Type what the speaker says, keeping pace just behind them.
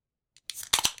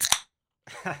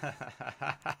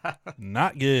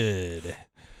Not good.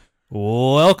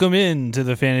 Welcome in to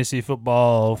the Fantasy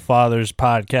Football Fathers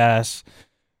Podcast,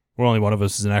 where only one of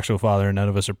us is an actual father and none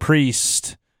of us are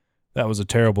priests. That was a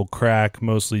terrible crack,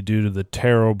 mostly due to the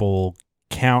terrible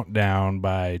countdown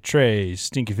by Trey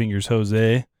Stinky Fingers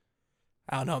Jose.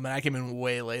 I don't know, man. I came in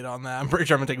way late on that. I'm pretty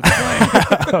sure I'm going to take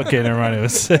the blame. Okay, never mind. It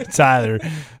was Tyler,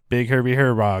 Big Herbie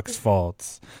Herbach's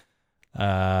fault.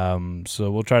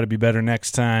 So we'll try to be better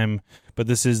next time. But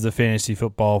this is the Fantasy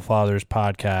Football Fathers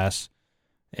Podcast.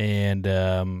 And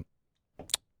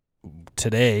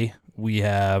today we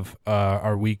have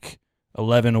our Week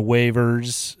 11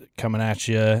 waivers coming at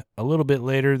you a little bit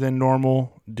later than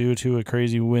normal due to a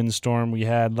crazy windstorm we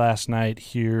had last night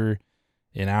here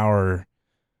in our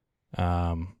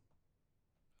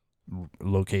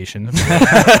location.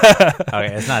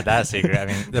 Okay, it's not that secret. I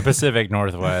mean, the Pacific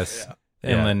Northwest,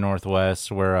 Inland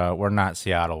Northwest, we're not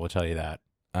Seattle, we'll tell you that.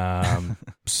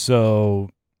 So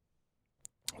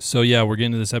yeah, we're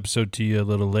getting to this episode to you a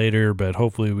little later, but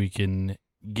hopefully we can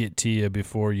get to you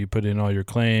before you put in all your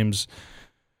claims.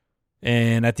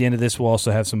 And at the end of this, we'll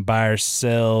also have some buyer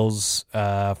sells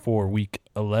for Week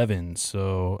 11.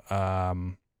 So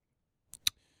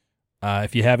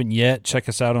if you haven't yet, check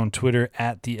us out on Twitter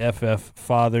at the FF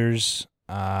Fathers.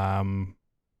 And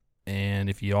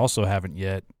if you also haven't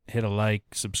yet, hit a like,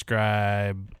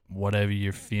 subscribe, whatever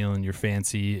you're feeling, your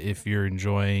fancy, if you're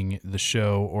enjoying the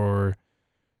show or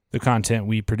the content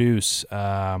we produce.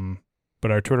 But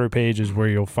our Twitter page is where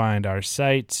you'll find our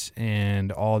site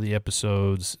and all the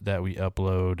episodes that we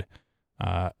upload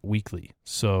weekly.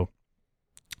 So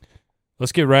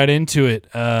let's get right into it,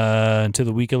 into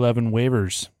the Week 11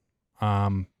 waivers.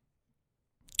 I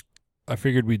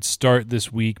figured we'd start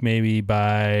this week maybe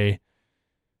by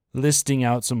listing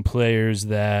out some players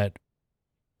that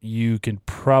you can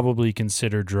probably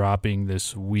consider dropping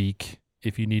this week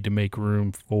if you need to make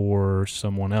room for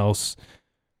someone else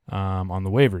on the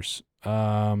waivers.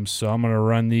 So I'm going to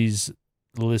run these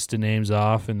list of names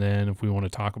off, and then if we want to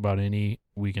talk about any,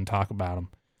 we can talk about them.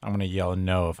 I'm going to yell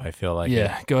no if I feel like it.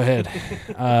 Yeah, go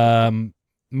ahead.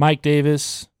 Mike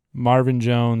Davis, Marvin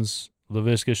Jones,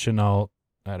 Laviska Shenault,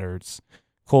 that hurts,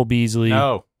 Cole Beasley.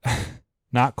 No.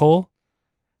 Not Cole?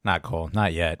 Not Cole,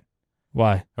 not yet.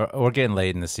 Why? We're getting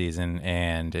late in the season,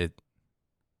 and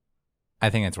I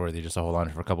think it's worthy just to hold on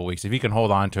for a couple weeks. If you can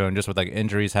hold on to him, just with like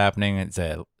injuries happening,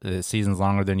 the season's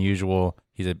longer than usual.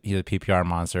 He's a PPR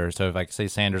monster. So if like say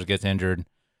Sanders gets injured,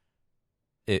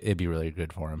 it'd be really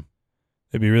good for him.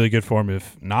 It'd be really good for him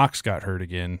if Knox got hurt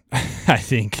again. I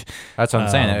think that's what I'm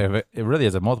saying. It really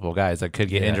is a multiple guys that could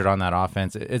get injured on that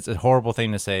offense. It's a horrible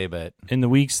thing to say, but in the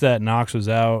weeks that Knox was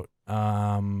out,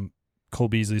 Cole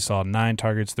Beasley saw 9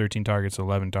 targets, 13 targets,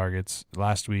 11 targets.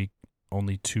 Last week,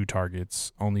 only 2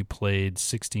 targets, only played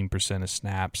 16% of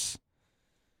snaps.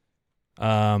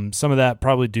 Some of that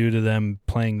probably due to them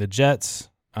playing the Jets,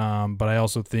 but I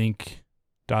also think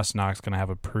Dawson Knox is going to have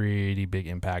a pretty big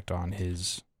impact on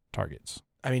his targets.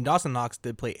 I mean, Dawson Knox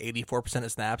did play 84%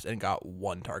 of snaps and got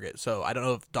 1 target. So I don't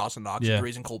know if Dawson Knox is the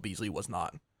reason Cole Beasley was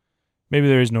not. Maybe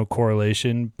there is no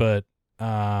correlation, but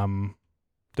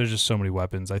there's just so many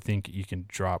weapons. I think you can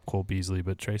drop Cole Beasley,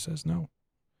 but Trey says no.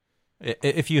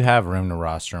 If you have room to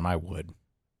roster him, I would.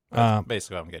 That's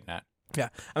basically what I'm getting at. Yeah,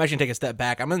 I'm actually going to take a step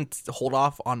back. I'm going to hold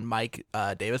off on Mike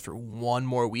Davis for one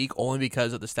more week, only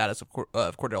because of the status of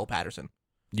Cordell Patterson.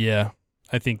 Yeah,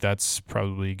 I think that's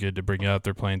probably good to bring up.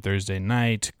 They're playing Thursday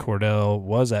night. Cordell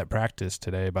was at practice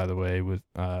today, by the way, with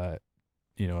a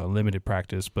limited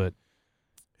practice, but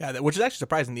yeah, which is actually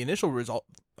surprising. The initial result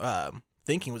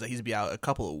thinking was that he'd be out a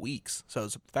couple of weeks. So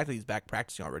the fact that he's back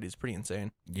practicing already is pretty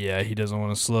insane. Yeah, he doesn't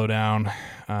want to slow down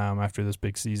after this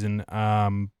big season.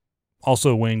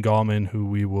 Also, Wayne Gallman, who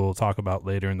we will talk about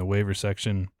later in the waiver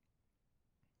section,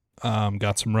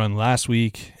 got some run last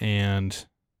week, and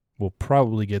we'll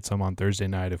probably get some on Thursday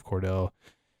night if Cordell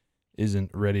isn't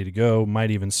ready to go.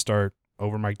 Might even start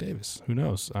over Mike Davis. Who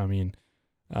knows? I mean,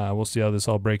 we'll see how this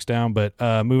all breaks down. But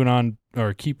moving on,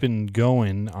 or keeping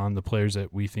going on the players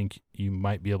that we think you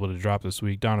might be able to drop this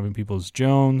week, Donovan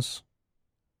Peoples-Jones.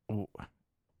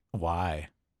 Why?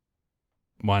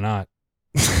 Why not?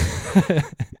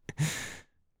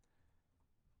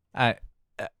 I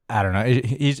don't know.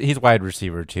 He's wide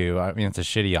receiver too. I mean, it's a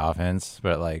shitty offense,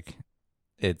 but like,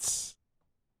 it's.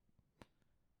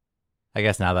 I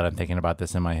guess now that I'm thinking about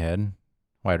this in my head,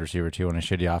 wide receiver 2 on a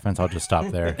shitty offense, I'll just stop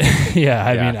there. Yeah,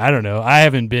 I mean, I don't know. I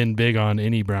haven't been big on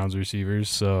any Browns receivers,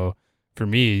 so for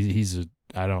me,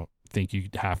 I don't think you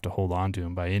have to hold on to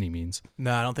him by any means.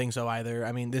 No, I don't think so either.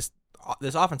 I mean, this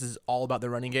offense is all about the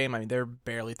running game. I mean, they're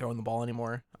barely throwing the ball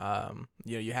anymore.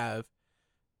 You have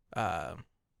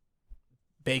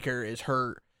Baker is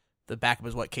hurt. The backup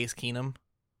is Case Keenum.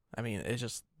 I mean, it's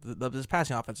just this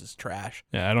passing offense is trash.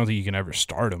 Yeah, I don't think you can ever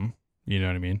start him. You know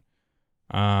what I mean?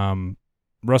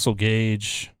 Russell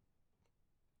Gage,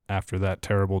 after that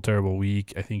terrible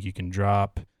week, I think you can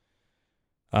drop.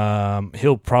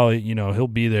 He'll probably, he'll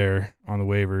be there on the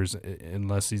waivers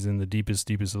unless he's in the deepest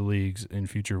of leagues in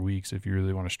future weeks if you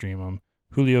really want to stream him.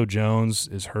 Julio Jones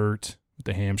is hurt with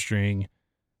the hamstring.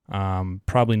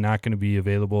 Probably not going to be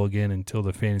available again until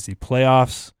the fantasy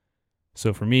playoffs.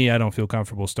 So for me, I don't feel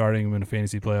comfortable starting him in a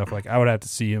fantasy playoff. Like, I would have to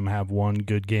see him have one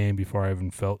good game before I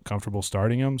even felt comfortable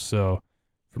starting him. So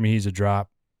for me, he's a drop.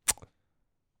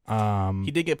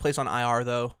 He did get placed on IR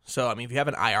though, so I mean, if you have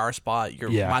an IR spot, you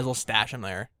might as well stash him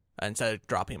there instead of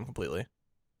dropping him completely.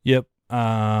 Yep.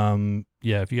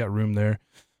 If you got room there,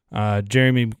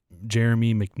 Jeremy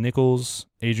McNichols,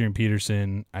 Adrian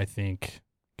Peterson, I think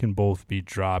can both be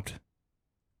dropped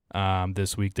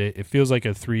this week. It feels like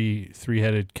a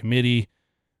three-headed committee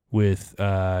with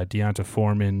Deonta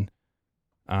Foreman.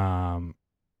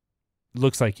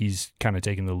 Looks like he's kind of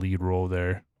taking the lead role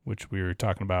there, which we were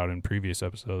talking about in previous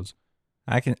episodes.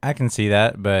 I can see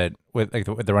that, but with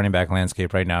the running back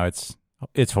landscape right now, it's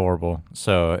horrible.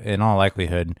 So in all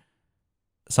likelihood,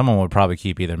 someone would probably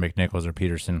keep either McNichols or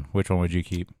Peterson. Which one would you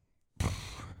keep?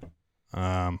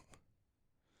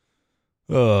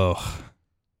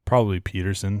 Probably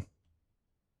Peterson.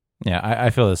 Yeah, I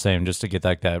feel the same. Just to get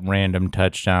that random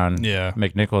touchdown. Yeah,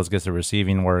 McNichols gets the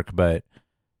receiving work, but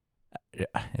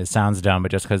it sounds dumb.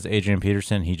 But just because Adrian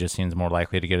Peterson, he just seems more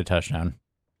likely to get a touchdown.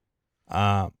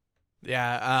 I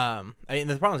mean,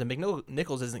 the problem is that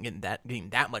McNichols isn't getting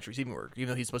that much receiving work, even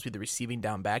though he's supposed to be the receiving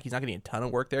down back. He's not getting a ton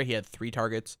of work there. He had 3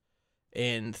 targets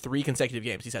in 3 consecutive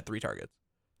games. He's had 3 targets,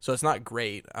 so it's not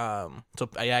great. I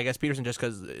guess Peterson just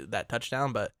because that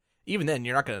touchdown, but even then,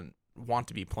 you're not going to want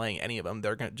to be playing any of them.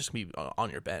 They're going to just be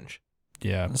on your bench.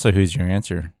 Yeah. So who's your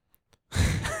answer?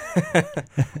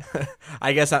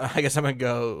 I guess I'm gonna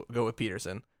go with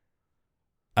Peterson.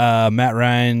 Matt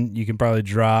Ryan, you can probably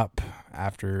drop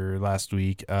after last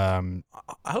week. I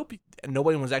hope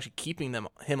nobody was actually keeping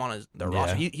him on their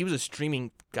roster. He was a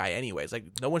streaming guy anyways. Like,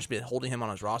 no one should be holding him on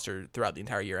his roster throughout the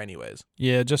entire year anyways.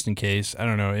 Yeah, just in case. I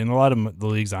don't know. In a lot of the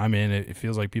leagues I'm in, it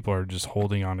feels like people are just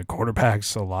holding on to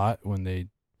quarterbacks a lot when they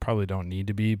probably don't need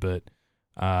to be. But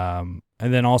and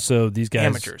then also these guys,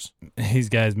 amateurs. These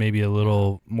guys may be a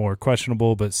little more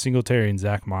questionable. But Singletary and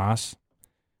Zach Moss,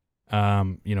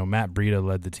 Matt Breida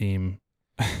led the team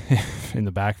in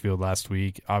the backfield last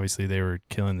week. Obviously, they were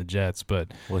killing the Jets,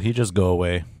 but will he just go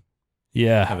away?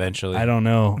 Yeah, eventually. I don't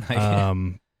know.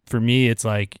 For me, it's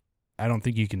like I don't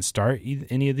think you can start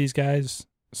any of these guys.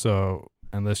 So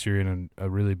unless you're in a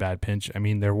really bad pinch, I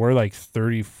mean, there were like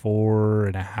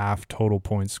 34.5 total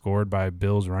points scored by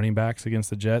Bills running backs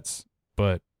against the Jets,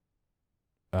 but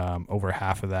over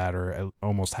half of that, or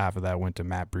almost half of that, went to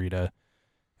Matt Breida,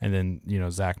 and then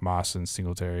Zach Moss and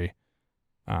Singletary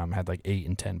had like 8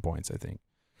 and 10 points, I think.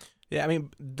 Yeah, I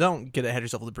mean, don't get ahead of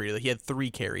yourself with Breida. He had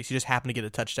 3 carries. He just happened to get a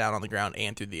touchdown on the ground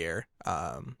and through the air.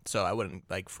 So I wouldn't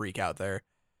freak out there.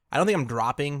 I don't think I'm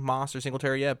dropping Moss or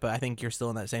Singletary yet, but I think you're still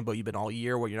in that same boat you've been all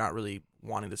year where you're not really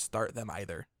wanting to start them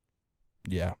either.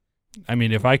 Yeah. I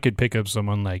mean, if I could pick up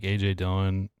someone like A.J.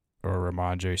 Dillon or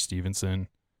Ramondre Stevenson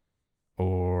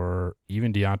or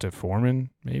even Deonta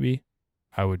Foreman, maybe,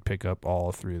 I would pick up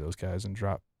all 3 of those guys and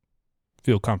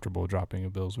feel comfortable dropping a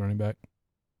Bills running back.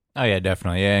 Oh, yeah,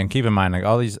 definitely. Yeah, and keep in mind,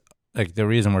 all these, the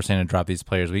reason we're saying to drop these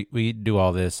players, we do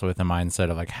all this with a mindset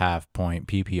of half-point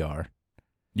PPR.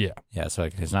 Yeah. Yeah, so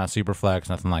it's not super flex,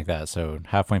 nothing like that. So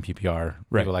half-point PPR,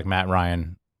 right. People like Matt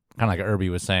Ryan, kind of like Irby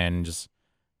was saying, just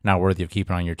not worthy of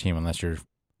keeping on your team unless you're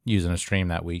using a stream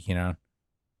that week,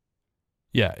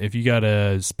 Yeah, if you got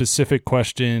a specific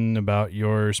question about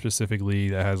your specific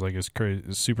league that has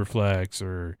a super flex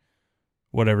or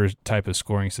whatever type of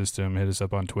scoring system, hit us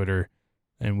up on Twitter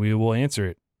and we will answer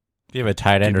it. If you have a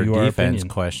tight end or defense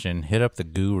question, hit up the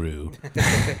guru.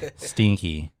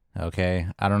 Stinky. Okay,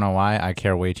 I don't know why I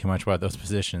care way too much about those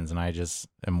positions, and I just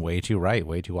am way too right,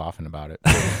 way too often about it.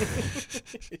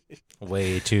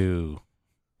 Way too.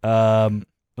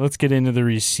 Let's get into the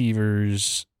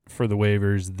receivers for the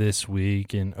waivers this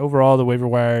week, and overall, the waiver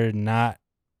wire not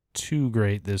too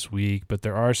great this week, but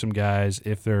there are some guys,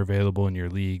 if they're available in your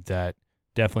league, that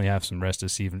definitely have some rest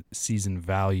of season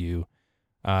value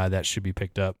that should be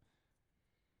picked up.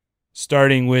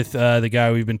 Starting with the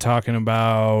guy we've been talking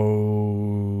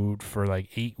about for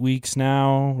 8 weeks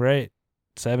now, right?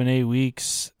 7-8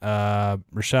 weeks.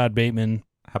 Rashad Bateman.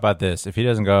 How about this? If he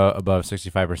doesn't go above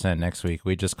 65% next week,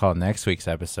 we just call next week's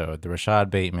episode the Rashad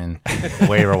Bateman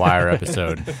waiver wire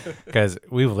episode, because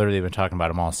we've literally been talking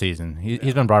about him all season.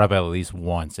 He's been brought up at least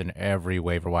once in every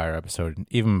waiver wire episode,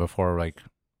 even before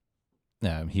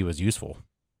he was useful.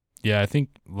 Yeah, I think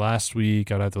last week,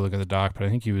 I'd have to look at the doc, but I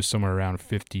think he was somewhere around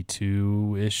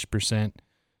 52-ish%.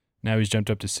 Now he's jumped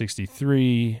up to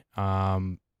 63.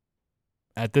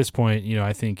 At this point,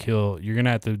 I think you're going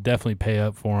to have to definitely pay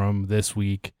up for him this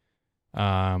week.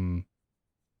 And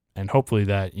hopefully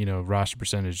that, roster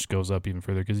percentage goes up even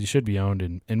further, because he should be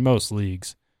owned in most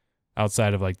leagues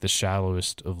outside of like the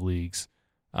shallowest of leagues.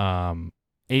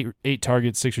 8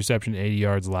 targets, 6 receptions, 80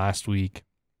 yards last week.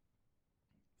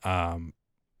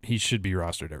 He should be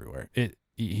rostered everywhere.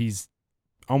 He's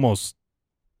almost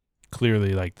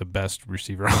clearly like the best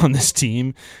receiver on this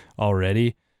team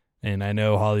already. And I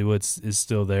know Hollywood's is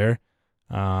still there.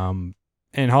 And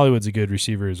Hollywood's a good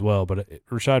receiver as well, but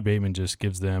Rashad Bateman just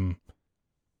gives them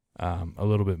a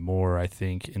little bit more, I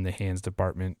think, in the hands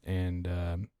department,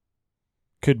 and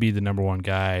could be the number one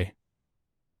guy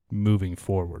moving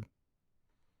forward.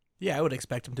 Yeah, I would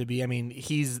expect him to be. I mean,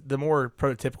 he's the more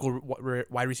prototypical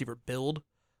wide receiver build.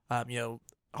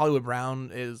 Hollywood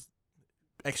Brown is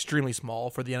extremely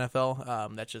small for the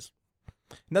NFL. That's just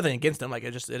nothing against him. Like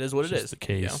it is what it is. The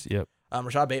case. Yep.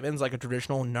 Rashad Bateman's like a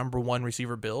traditional number one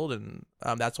receiver build, and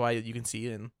that's why you can see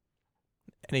in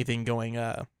anything going,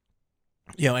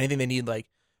 anything they need like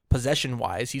possession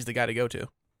wise, he's the guy to go to.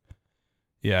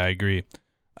 Yeah, I agree.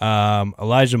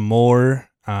 Elijah Moore,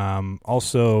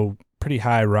 also pretty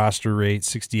high roster rate,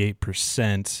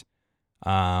 68%,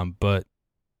 but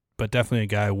definitely a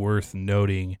guy worth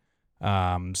noting.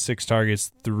 6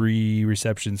 targets, 3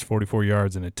 receptions, 44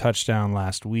 yards, and a touchdown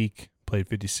last week. Played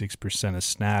 56% of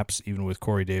snaps, even with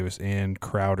Corey Davis and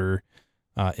Crowder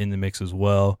in the mix as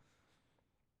well.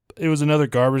 It was another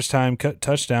garbage time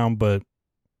touchdown, but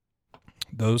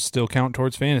those still count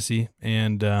towards fantasy.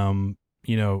 And,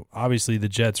 obviously the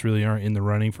Jets really aren't in the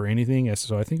running for anything.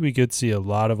 So I think we could see a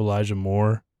lot of Elijah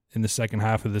Moore in the second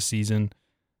half of the season.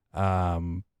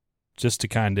 Just to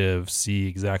kind of see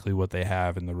exactly what they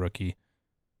have in the rookie.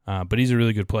 But he's a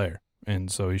really good player, and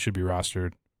so he should be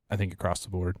rostered, I think, across the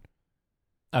board.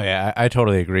 Oh, yeah, I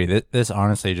totally agree. This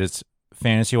honestly, just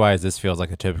fantasy-wise, this feels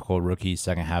like a typical rookie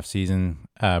second half season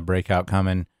breakout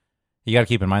coming. You got to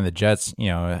keep in mind the Jets,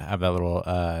 have that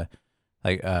little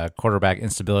quarterback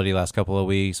instability last couple of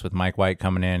weeks with Mike White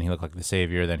coming in. He looked like the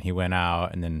savior, then he went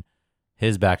out, and then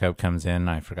his backup comes in.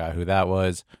 I forgot who that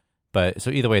was. But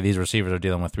so either way, these receivers are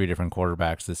dealing with 3 different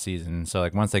quarterbacks this season. So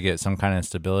once they get some kind of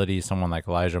stability, someone like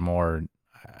Elijah Moore,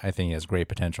 I think he has great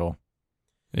potential.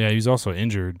 Yeah, he was also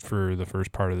injured for the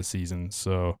first part of the season.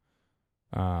 So,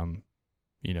 for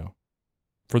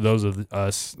those of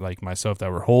us like myself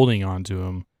that were holding on to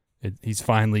him, he's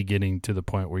finally getting to the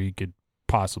point where you could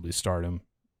possibly start him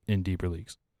in deeper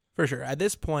leagues. For sure. At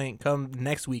this point, come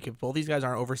next week, if both these guys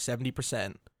aren't over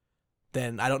 70%,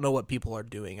 then I don't know what people are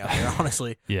doing out there,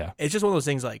 honestly. Yeah. It's just one of those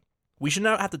things like, we should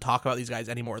not have to talk about these guys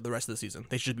anymore the rest of the season.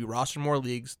 They should be rostered in more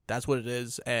leagues. That's what it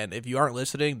is. And if you aren't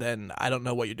listening, then I don't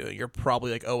know what you're doing. You're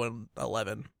probably like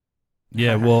 0-11.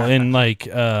 Yeah, well, and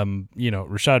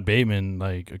Rashad Bateman,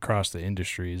 across the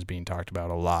industry is being talked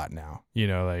about a lot now.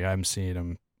 I'm seeing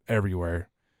him everywhere.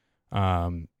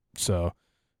 So,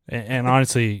 and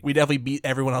honestly, we definitely beat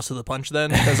everyone else to the punch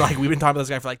then, because we've been talking about this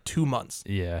guy for 2 months.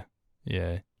 Yeah.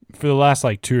 For the last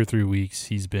 2 or 3 weeks,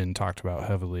 he's been talked about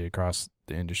heavily across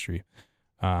the industry.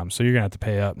 So you're gonna have to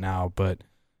pay up now, but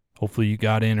hopefully you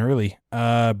got in early.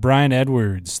 Brian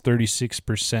Edwards,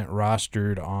 36%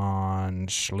 rostered on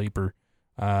Sleeper.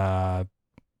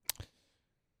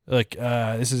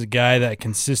 This is a guy that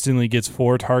consistently gets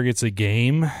 4 targets a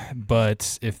game,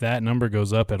 but if that number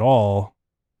goes up at all,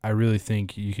 I really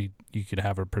think you could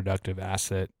have a productive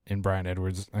asset in Brian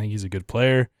Edwards. I think he's a good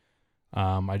player.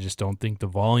 I just don't think the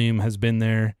volume has been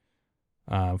there.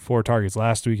 4 targets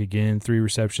last week again, 3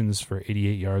 receptions for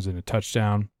 88 yards and a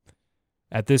touchdown.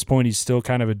 At this point, he's still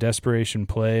kind of a desperation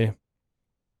play,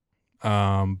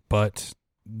 but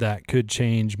that could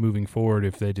change moving forward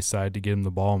if they decide to get him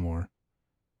the ball more.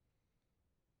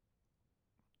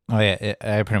 Oh, yeah,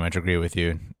 I pretty much agree with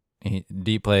you.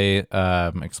 Deep play,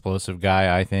 explosive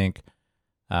guy, I think.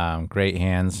 Great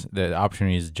hands. The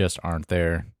opportunities just aren't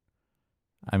there.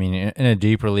 I mean, in a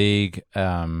deeper league,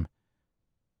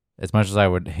 as much as I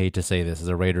would hate to say this as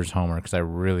a Raiders homer, because I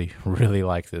really, really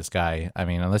like this guy. I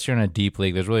mean, unless you're in a deep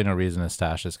league, there's really no reason to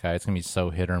stash this guy. It's going to be so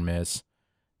hit or miss.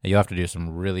 You'll have to do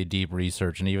some really deep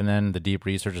research, and even then, the deep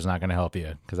research is not going to help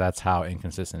you, because that's how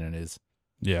inconsistent it is.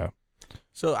 Yeah.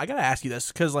 So I gotta ask you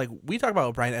this because like we talk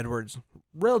about Bryan Edwards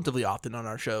relatively often on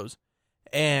our shows,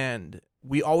 and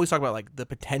we always talk about like the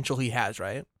potential he has,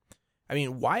 right? I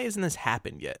mean, why hasn't this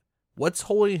happened yet? What's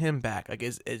holding him back? Like,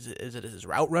 is it his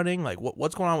route running? Like,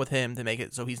 what's going on with him to make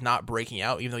it so he's not breaking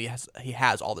out, even though he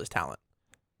has all this talent?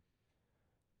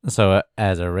 So,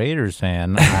 as a Raiders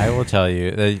fan, I will tell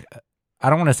you that I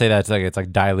don't want to say that it's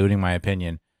like diluting my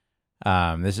opinion.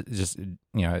 This is just,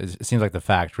 it seems like the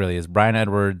fact really is Bryan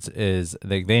Edwards is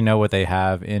they know what they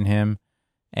have in him,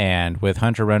 and with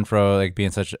Hunter Renfrow like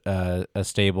being such a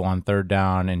stable on third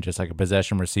down and just like a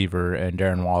possession receiver, and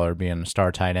Darren Waller being a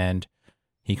star tight end,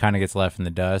 he kind of gets left in the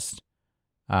dust.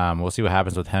 We'll see what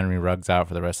happens with Henry Ruggs out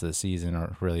for the rest of the season,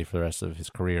 or really for the rest of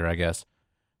his career, I guess.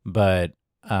 But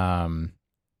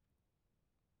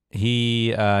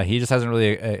he just hasn't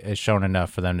really shown enough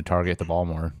for them to target the ball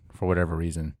more for whatever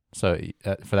reason. So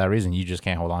for that reason, you just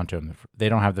can't hold on to him. They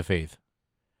don't have the faith.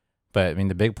 But I mean,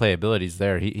 the big playability's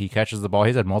there. He catches the ball.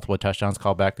 He's had multiple touchdowns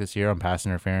called back this year on pass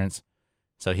interference,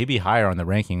 so he'd be higher on the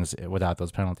rankings without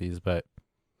those penalties. But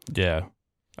yeah,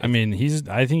 I mean,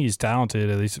 I think he's talented,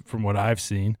 at least from what I've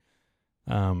seen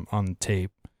on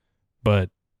tape. But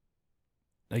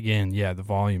again, yeah, the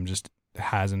volume just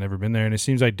hasn't ever been there, and it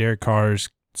seems like Derek Carr's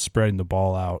spreading the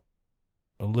ball out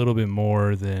a little bit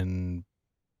more than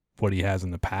what he has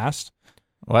in the past.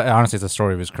 Well, honestly, it's the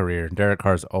story of his career. Derek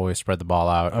Carr's always spread the ball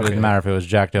out. Okay. It doesn't matter if it was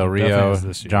Jack Del Rio,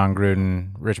 Definitely John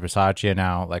Gruden, Rich Bisaccia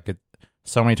now.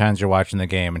 So many times you're watching the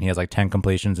game and he has like 10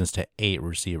 completions to 8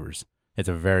 receivers. It's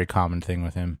a very common thing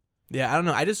with him. Yeah, I don't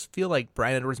know. I just feel like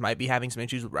Bryan Edwards might be having some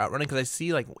issues with route running because I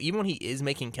see like even when he is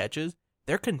making catches,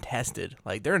 they're contested.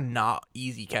 Like they're not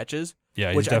easy catches.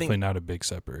 Yeah, he's definitely not a big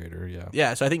separator. Yeah.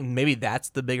 Yeah, so I think maybe that's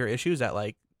the bigger issue is that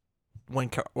like when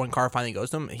Carr finally goes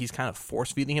to him, he's kind of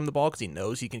force feeding him the ball because he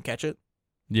knows he can catch it.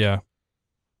 Yeah,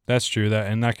 that's true.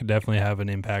 That could definitely have an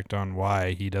impact on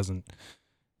why he doesn't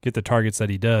get the targets that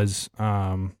he does. If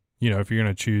you're going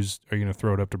to choose, are you going to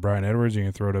throw it up to Bryan Edwards or are you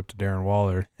going to throw it up to Darren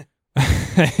Waller?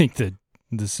 I think the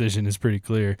decision is pretty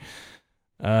clear.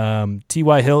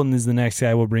 T.Y. Hilton is the next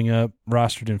guy we'll bring up,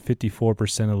 rostered in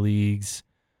 54% of leagues.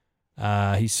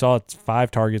 He saw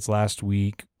 5 targets last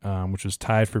week, which was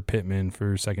tied for Pittman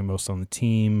for second most on the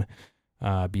team,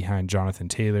 behind Jonathan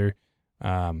Taylor.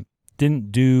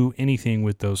 Didn't do anything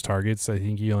with those targets. I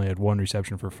think he only had 1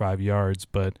 reception for 5 yards,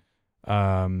 but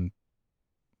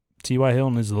T.Y.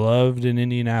 Hilton is loved in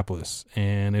Indianapolis,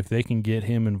 and if they can get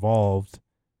him involved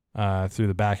through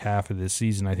the back half of this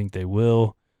season, I think they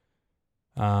will.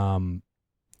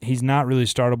 He's not really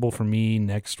startable for me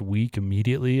next week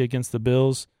immediately against the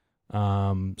Bills.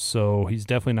 So he's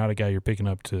definitely not a guy you're picking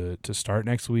up to start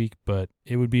next week, but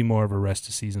it would be more of a rest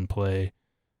of season play,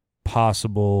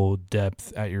 possible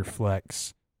depth at your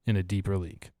flex in a deeper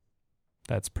league.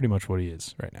 That's pretty much what he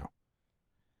is right now.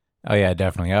 Oh yeah,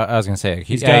 definitely. I was gonna say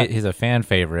he's a fan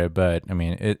favorite, but I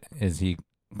mean,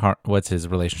 what's his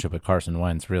relationship with Carson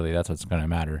Wentz? Really, that's what's gonna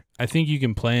matter. I think you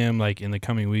can play him like in the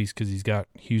coming weeks because he's got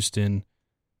Houston,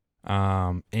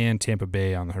 and Tampa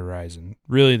Bay on the horizon.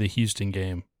 Really, the Houston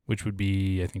game, which would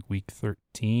be, I think, week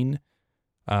 13.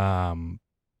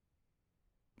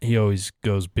 He always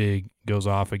goes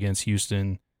off against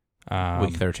Houston.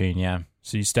 Week 13, yeah.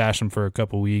 So you stash him for a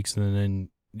couple weeks, and then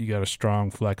you got a strong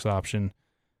flex option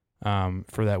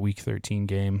for that week 13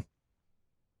 game.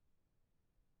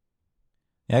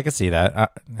 Yeah, I can see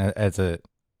that. As a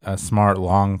smart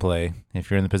long play, if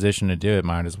you're in the position to do it,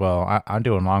 might as well. I'm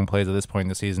doing long plays at this point in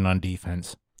the season on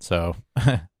defense. So,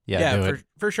 yeah,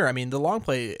 for sure. I mean, the long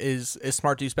play is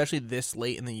smart too, especially this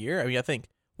late in the year. I mean, I think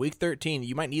week 13,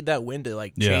 you might need that win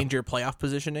to change your playoff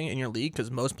positioning in your league because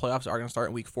most playoffs are going to start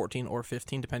in week 14 or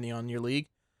 15, depending on your league.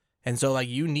 And so,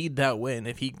 you need that win.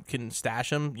 If he can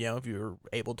stash him, if you're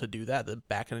able to do that, the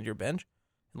back end of your bench,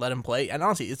 let him play. And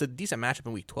honestly, it's a decent matchup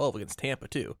in week 12 against Tampa,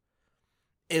 too.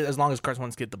 As long as Carson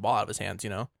Wentz get the ball out of his hands,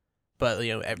 But,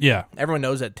 everyone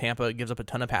knows that Tampa gives up a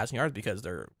ton of passing yards because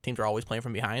their teams are always playing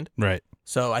from behind. Right.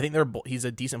 So I think he's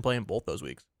a decent play in both those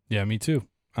weeks. Yeah, me too.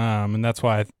 And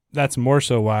that's more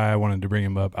so why I wanted to bring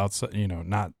him up outside,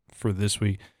 not for this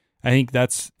week. I think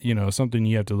that's, something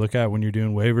you have to look at when you're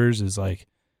doing waivers is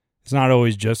it's not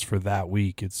always just for that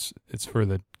week. It's for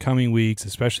the coming weeks,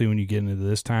 especially when you get into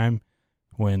this time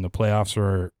when the playoffs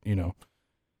are,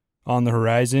 on the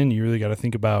horizon. You really got to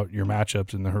think about your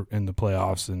matchups in the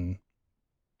playoffs, and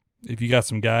if you got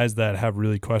some guys that have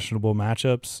really questionable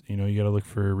matchups, you got to look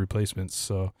for replacements.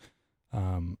 So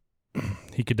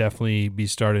he could definitely be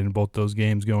started in both those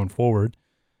games going forward.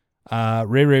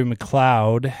 Ray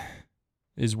McLeod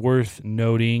is worth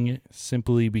noting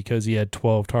simply because he had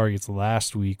 12 targets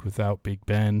last week without Big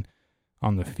Ben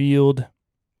on the field.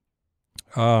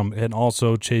 And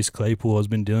also Chase Claypool has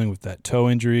been dealing with that toe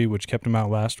injury, which kept him out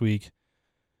last week.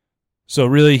 So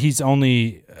really, he's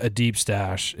only a deep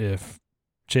stash if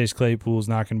Chase Claypool is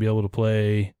not going to be able to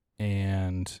play.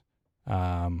 And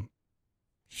I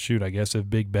guess if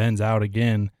Big Ben's out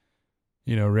again,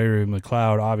 Ray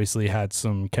McLeod obviously had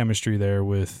some chemistry there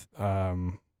with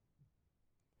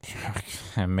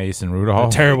and Mason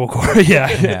Rudolph. Terrible quarterback.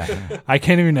 Yeah. I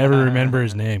can't even ever remember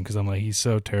his name because I'm like, he's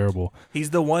so terrible.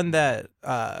 He's the one that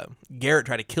Garrett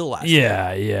tried to kill last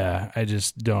year. Yeah. I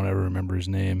just don't ever remember his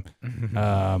name.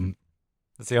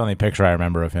 That's the only picture I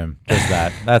remember of him. Just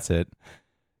that. That's it.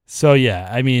 So, yeah,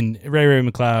 I mean, Ray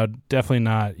McLeod, definitely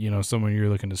not, someone you're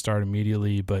looking to start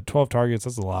immediately, but 12 targets,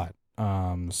 that's a lot.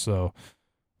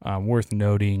 Worth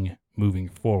noting moving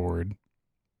forward.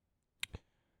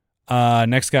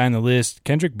 Next guy on the list,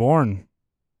 Kendrick Bourne,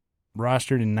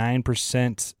 rostered in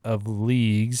 9% of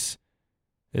leagues.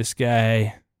 This guy,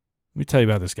 let me tell you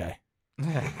about this guy.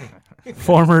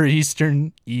 Former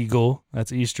Eastern Eagle,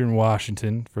 that's Eastern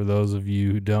Washington, for those of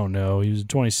you who don't know. He was a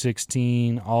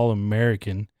 2016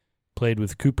 All-American, played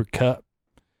with Cooper Kupp.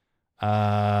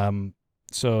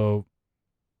 So,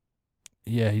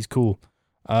 yeah, he's cool.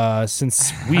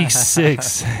 Since week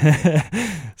 6,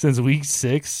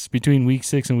 between week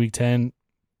 6 and week 10,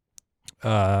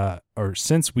 or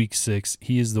since week 6,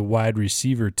 he is the wide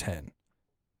receiver 10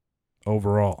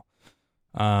 overall.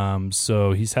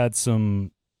 So he's had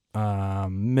some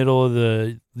middle of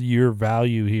the year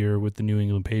value here with the New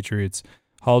England Patriots.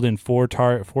 Hauled in four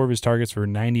of his targets for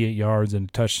 98 yards and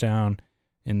a touchdown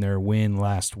in their win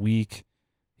last week.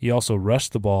 He also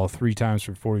rushed the ball 3 times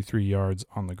for 43 yards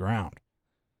on the ground.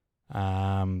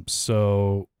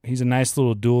 So he's a nice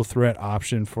little dual threat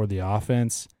option for the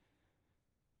offense.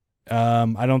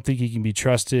 I don't think he can be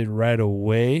trusted right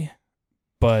away,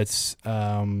 but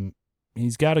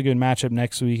he's got a good matchup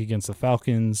next week against the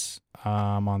Falcons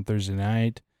on Thursday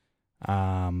night.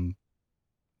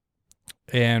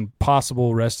 And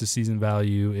possible rest of season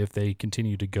value if they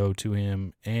continue to go to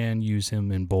him and use him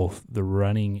in both the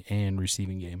running and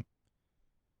receiving game.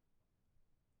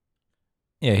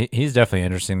 Yeah, he's definitely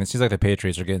interesting. It seems like the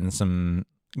Patriots are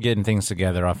getting things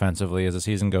together offensively as the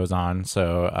season goes on.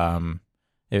 So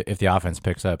if the offense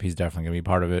picks up, he's definitely going to be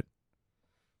part of it.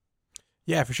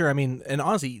 Yeah, for sure. I mean, and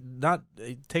honestly, not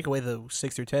take away the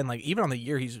 6 through 10. Like even on the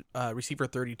year, he's receiver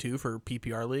 32 for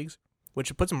PPR leagues,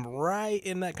 which puts him right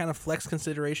in that kind of flex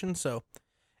consideration. So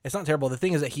it's not terrible. The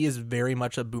thing is that he is very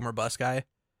much a boomer bust guy.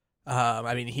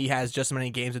 I mean, he has just as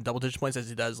many games in double-digit points as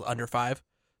he does under 5.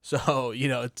 So,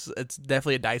 it's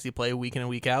definitely a dicey play week in and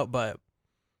week out. But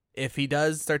if he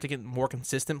does start to get more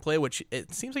consistent play, which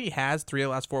it seems like he has 3 of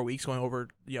the last 4 weeks going over,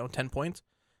 10 points,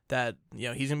 that, he's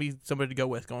going to be somebody to go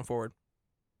with going forward.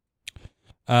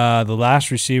 The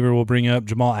last receiver we'll bring up,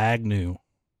 Jamal Agnew,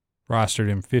 rostered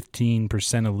in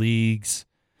 15% of leagues.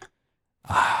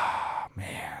 Ah,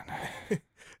 man.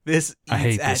 I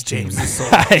hate this team.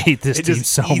 I hate this team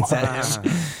so much.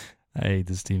 I hate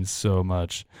this team so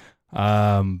much.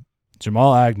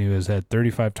 Jamal Agnew has had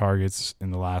 35 targets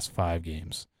in the last 5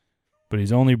 games, but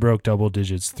he's only broke double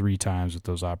digits 3 times with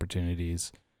those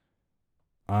opportunities.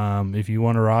 If you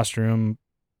want to roster him,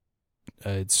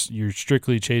 you're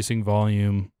strictly chasing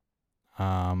volume.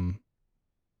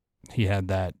 He had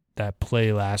that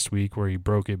play last week where he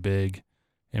broke it big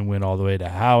and went all the way to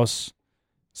house.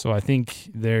 So I think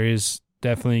there is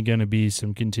definitely going to be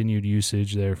some continued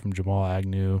usage there from Jamal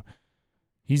Agnew.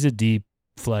 He's a deep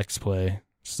flex play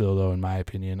still, though, in my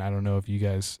opinion. I don't know if you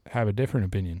guys have a different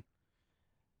opinion.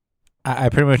 I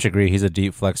pretty much agree. He's a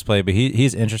deep flex play, but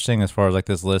he's interesting as far as like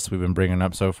this list we've been bringing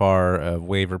up so far of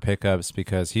waiver pickups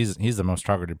because he's the most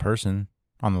targeted person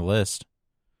on the list.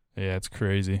 Yeah, it's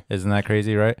crazy. Isn't that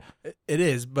crazy, right? It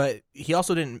is, but he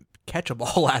also didn't catch a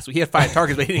ball last week. He had 5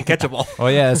 targets, but he didn't catch a ball. Oh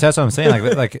yeah, that's what I'm saying.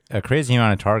 Like a crazy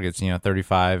amount of targets.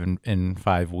 35 in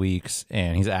 5 weeks,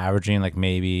 and he's averaging like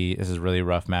maybe this is really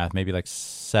rough math, maybe like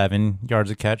 7 yards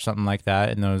a catch, something like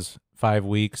that in those 5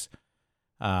 weeks.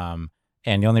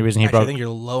 And the only reason he broke, I think you're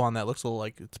low on that. Looks a little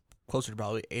like it's closer to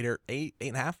probably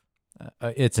 8.5.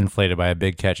 It's inflated by a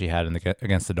big catch he had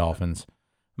against the Dolphins,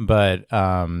 but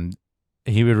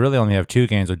he would really only have 2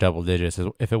 games with double digits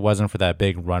if it wasn't for that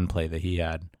big run play that he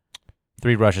had.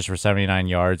 3 rushes for 79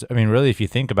 yards. I mean, really, if you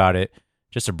think about it,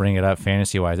 just to bring it up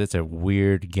fantasy-wise, it's a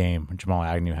weird game. Jamal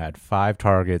Agnew had 5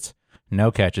 targets,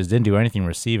 no catches, didn't do anything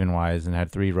receiving-wise, and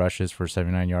had 3 rushes for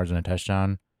 79 yards and a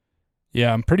touchdown.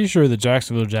 Yeah, I'm pretty sure the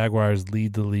Jacksonville Jaguars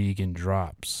lead the league in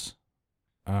drops.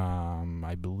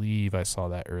 I believe I saw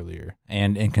that earlier.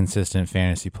 And inconsistent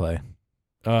fantasy play.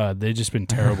 They've just been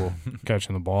terrible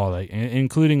catching the ball, like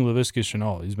including Laviska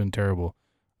Shenault. He's been terrible.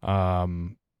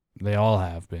 They all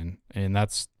have been, and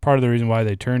that's part of the reason why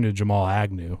they turned to Jamal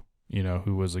Agnew,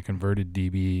 who was a converted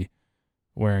DB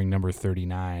wearing number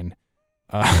 39.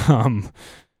 And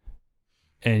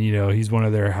he's one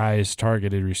of their highest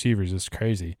targeted receivers. It's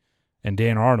crazy. And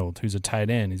Dan Arnold, who's a tight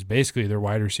end, is basically their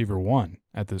wide receiver 1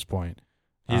 at this point.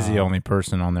 He's the only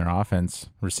person on their offense,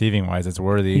 receiving-wise, that's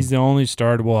worthy. He's the only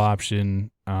startable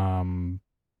option,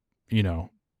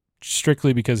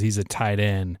 strictly because he's a tight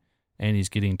end and he's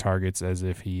getting targets as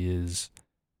if he is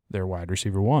their wide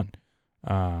receiver 1.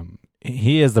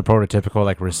 He is the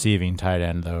prototypical, receiving tight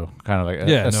end, though. Kind of like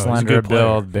a slender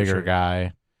build, bigger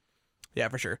guy. Yeah,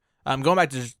 for sure. Going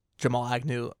back to Jamal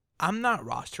Agnew, I'm not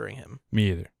rostering him. Me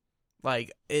either.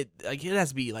 It has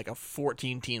to be like a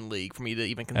 14-team league for me to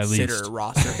even consider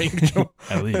rostering.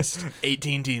 At least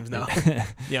 18 teams now.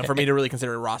 For me to really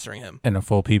consider rostering him in a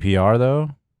full PPR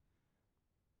though.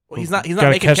 Well, he's not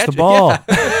making catch the ball.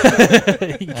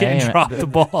 Yeah. You can't drop the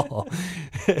ball.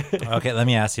 Okay, let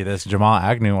me ask you this: Jamal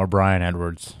Agnew or Bryan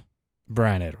Edwards?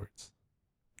 Bryan Edwards.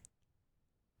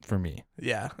 For me.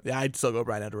 Yeah, I'd still go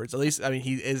Bryan Edwards. At least,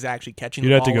 he is actually catching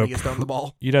the ball when he gets thrown the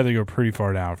ball. You'd have to go pretty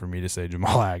far down for me to say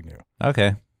Jamal Agnew.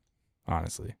 Okay.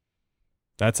 Honestly.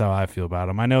 That's how I feel about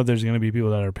him. I know there's going to be people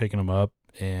that are picking him up,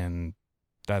 and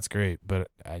that's great. But,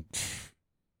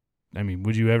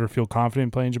 would you ever feel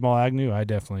confident playing Jamal Agnew? I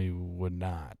definitely would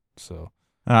not. So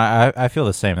I feel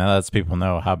the same. That lets people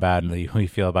know how badly we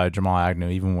feel about Jamal Agnew,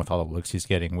 even with all the looks he's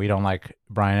getting. We don't like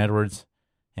Bryan Edwards.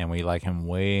 And we like him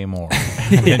way more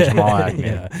than Jamal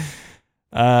Agnew.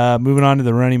 Yeah. Moving on to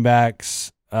the running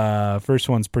backs. First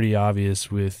one's pretty obvious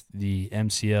with the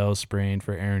MCL sprain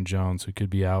for Aaron Jones, who could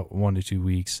be out 1 to 2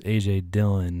 weeks. A.J.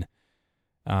 Dillon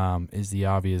is the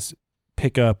obvious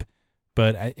pickup,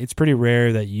 but it's pretty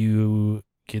rare that you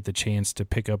get the chance to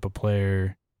pick up a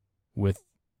player with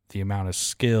the amount of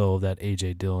skill that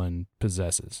A.J. Dillon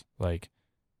possesses.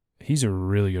 He's a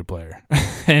really good player.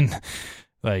 And,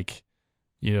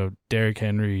 Derrick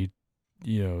Henry,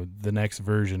 the next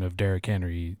version of Derrick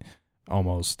Henry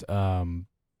almost.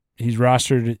 He's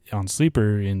rostered on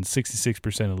Sleeper in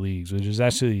 66% of leagues, which is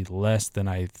actually less than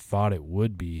I thought it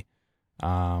would be.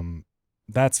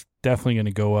 That's definitely going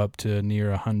to go up to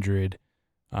near 100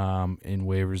 in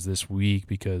waivers this week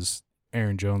because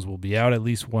Aaron Jones will be out at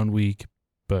least 1 week,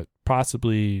 but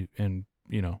possibly and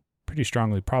pretty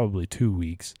strongly probably 2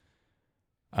 weeks.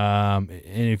 And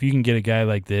if you can get a guy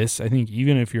like this, I think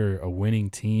even if you're a winning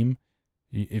team,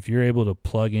 if you're able to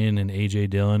plug in an A.J.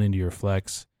 Dillon into your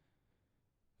flex,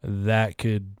 that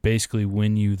could basically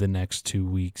win you the next 2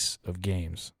 weeks of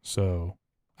games. So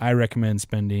I recommend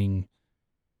spending,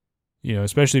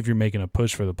 especially if you're making a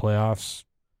push for the playoffs,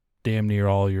 damn near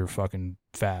all your fucking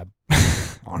fab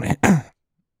on it.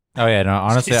 Oh yeah, no.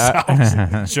 Honestly,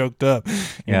 I choked up.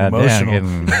 Yeah,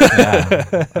 emotional.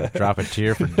 Drop a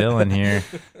tear for Dylan here.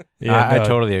 Yeah, I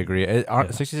totally agree.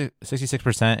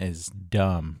 66% is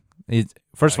dumb.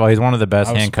 First of all, he's one of the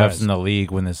best handcuffs in the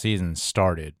league when the season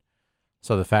started.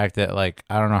 So the fact that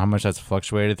I don't know how much that's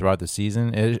fluctuated throughout the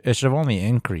season, it should have only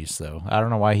increased though. I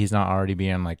don't know why he's not already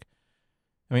being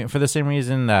for the same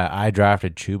reason that I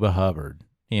drafted Chuba Hubbard.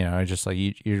 It's just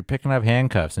you're picking up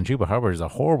handcuffs, and Chuba Hubbard is a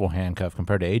horrible handcuff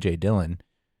compared to A.J. Dillon.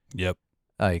 Yep.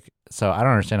 So I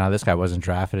don't understand how this guy wasn't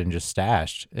drafted and just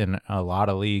stashed in a lot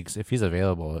of leagues. If he's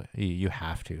available, you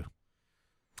have to.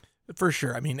 For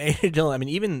sure. A.J. Dillon,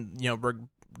 even,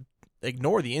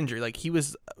 ignore the injury. He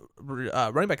was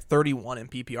running back 31 in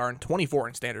PPR and 24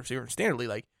 in standard. So in standard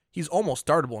league, he's almost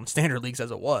startable in standard leagues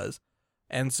as it was.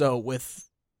 And so with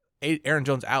Aaron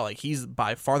Jones out, he's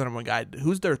by far the number one guy.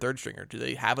 Who's their third stringer? Do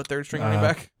they have a third string running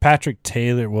back? Patrick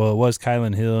Taylor. Well, it was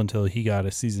Kylan Hill until he got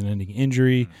a season-ending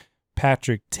injury.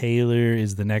 Patrick Taylor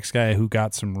is the next guy who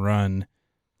got some run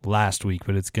last week,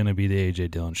 but it's going to be the A.J.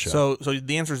 Dillon show. So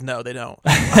the answer is no, they don't.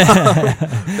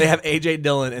 They have A.J.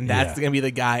 Dillon, and that's going to be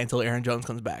the guy until Aaron Jones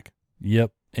comes back.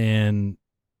 Yep. And,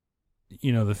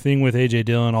 the thing with A.J.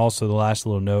 Dillon, also the last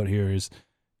little note here is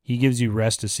he gives you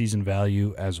rest of season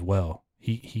value as well.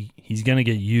 He's going to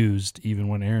get used even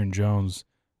when Aaron Jones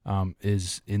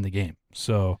is in the game.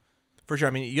 So for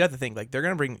sure. You have to think they're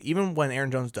going to bring, even when Aaron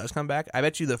Jones does come back, I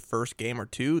bet you the first game or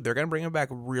two they're going to bring him back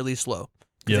really slow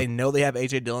because they know they have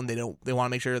A.J. Dillon. They want to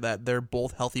make sure that they're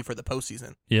both healthy for the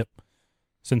postseason. Yep.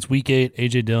 Since week 8,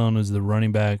 A.J. Dillon is the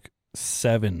running back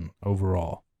 7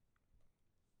 overall.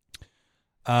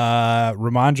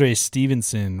 Ramondre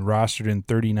Stevenson rostered in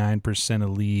 39%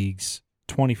 of leagues.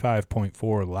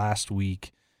 25.4 last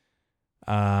week.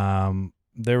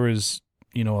 There was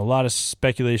a lot of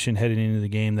speculation heading into the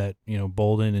game that,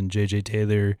 Bolden and JJ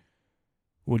Taylor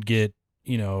would get,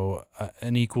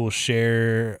 an equal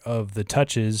share of the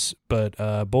touches, but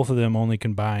both of them only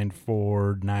combined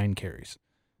for 9 carries,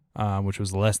 which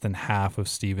was less than half of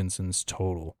Stevenson's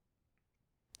total.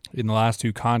 In the last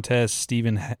 2 contests,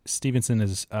 Stevenson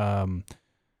is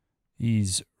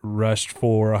he's rushed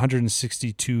for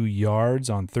 162 yards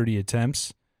on 30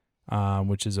 attempts,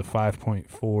 which is a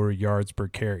 5.4 yards per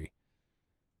carry.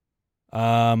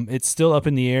 It's still up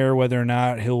in the air whether or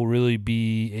not he'll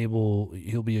be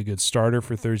a good starter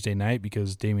for Thursday night,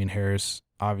 because Damian Harris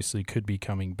obviously could be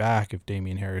coming back. If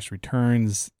Damian Harris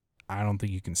returns, I don't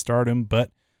think you can start him, but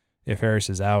if Harris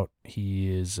is out,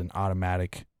 he is an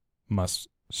automatic must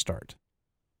start.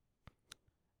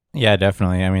 Yeah,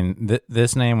 definitely. I mean,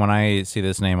 this name, when I see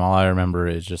this name, all I remember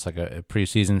is just like a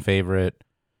preseason favorite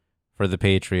for the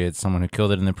Patriots, someone who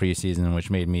killed it in the preseason, which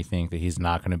made me think that he's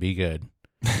not going to be good.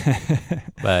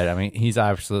 But, I mean, he's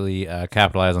absolutely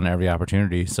capitalized on every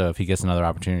opportunity, so if he gets another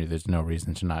opportunity, there's no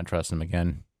reason to not trust him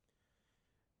again.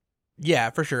 Yeah,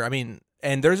 for sure. I mean,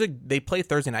 and they play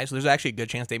Thursday night, so there's actually a good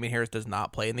chance Damian Harris does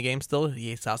not play in the game still.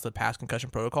 He has to pass concussion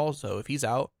protocol, so if he's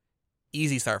out,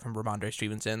 easy start from Ramondre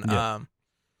Stevenson. Yeah.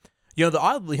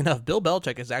 Oddly enough, Bill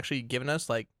Belichick has actually given us,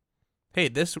 like, hey,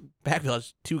 this backfield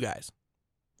has 2 guys.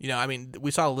 I mean,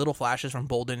 we saw little flashes from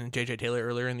Bolden and JJ Taylor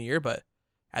earlier in the year, but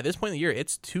at this point in the year,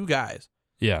 it's 2 guys.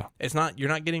 Yeah. You're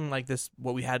not getting like this,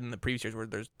 what we had in the previous years where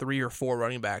there's 3 or 4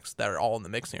 running backs that are all in the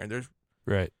mix here.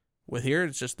 Right. With here,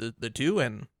 it's just the 2.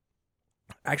 And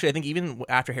actually, I think even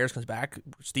after Harris comes back,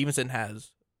 Stevenson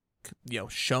has,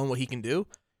 shown what he can do.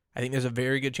 I think there's a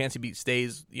very good chance he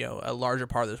stays, a larger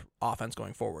part of this offense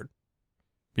going forward.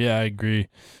 Yeah, I agree.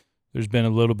 There's been a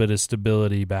little bit of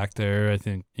stability back there. I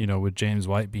think, with James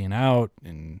White being out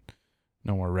and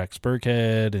no more Rex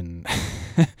Burkhead and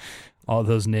all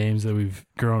those names that we've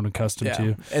grown accustomed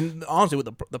to. And honestly, with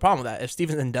the problem with that, if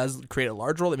Stevenson does create a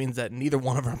large role, it means that neither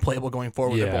one of them are playable going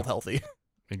forward. Yeah. They're both healthy.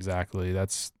 Exactly.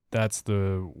 That's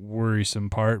the worrisome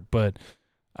part. But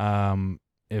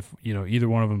if either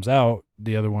one of them's out,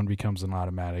 the other one becomes an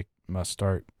automatic must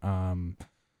start.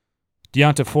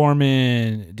 Deonta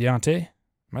Foreman. Deontay?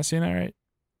 Am I saying that right?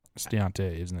 It's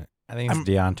Deontay, isn't it? I think it's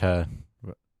Deonta.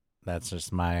 That's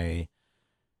just my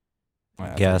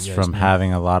guess from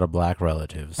having a lot of black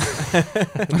relatives.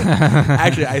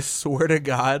 Actually, I swear to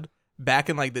God, back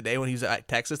in like the day when he was at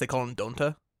Texas, they called him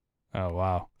Donta. Oh,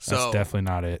 wow. That's definitely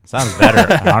not it. Sounds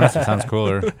better. Honestly, sounds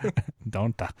cooler.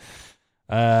 Donta.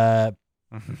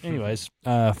 Anyways,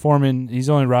 Foreman, he's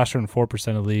only rostered in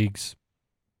 4% of leagues.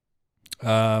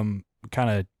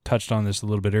 Kind of touched on this a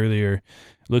little bit earlier.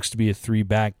 Looks to be a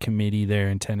 3-back committee there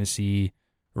in Tennessee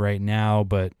right now,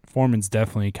 but Foreman's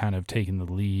definitely kind of taking the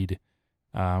lead,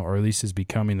 or at least is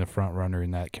becoming the front runner in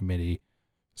that committee.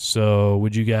 So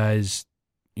would you guys,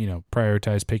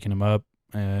 prioritize picking him up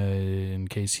in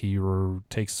case he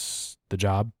takes the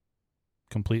job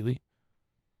completely?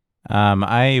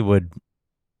 I would,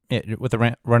 with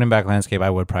the running back landscape, I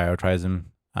would prioritize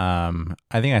him.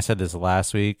 I think I said this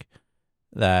last week,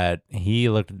 that he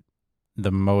looked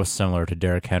the most similar to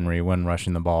Derrick Henry when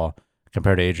rushing the ball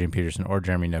compared to Adrian Peterson or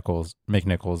Jeremy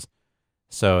McNichols.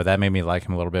 So that made me like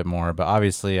him a little bit more. But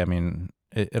obviously, I mean,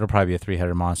 it'll probably be a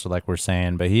 3-headed monster like we're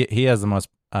saying. But he has the most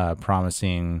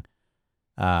promising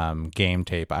game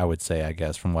tape, I would say, I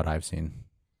guess, from what I've seen.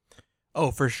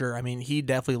 Oh, for sure. I mean, he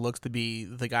definitely looks to be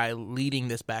the guy leading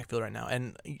this backfield right now.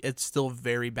 And it's still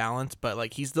very balanced, but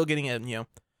like he's still getting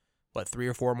 3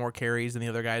 or 4 more carries than the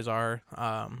other guys are,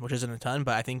 which isn't a ton,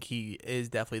 but I think he is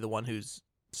definitely the one who's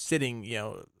sitting,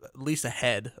 at least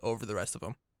ahead over the rest of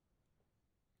them.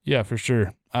 Yeah, for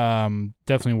sure.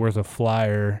 Definitely worth a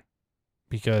flyer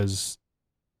because,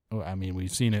 I mean, we've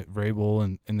seen it,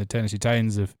 Vrabel and the Tennessee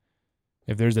Titans, if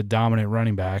there's a dominant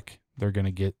running back, they're going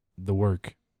to get the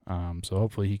work. So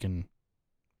hopefully he can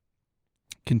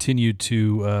continue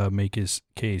to make his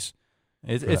case.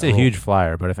 It's a huge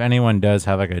flyer, but if anyone does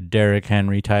have like a Derrick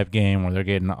Henry type game where they're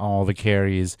getting all the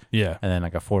carries, and then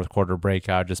like a 4th quarter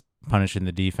breakout, just punishing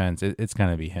the defense, it's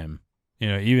going to be him.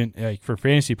 Even like for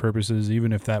fantasy purposes,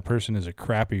 even if that person is a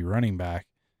crappy running back,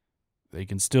 they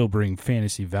can still bring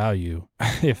fantasy value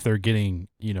if they're getting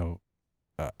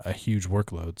a huge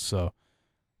workload. So,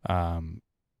 and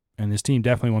this team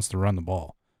definitely wants to run the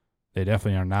ball. They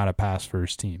definitely are not a pass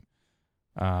first team.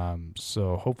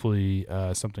 So hopefully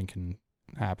something can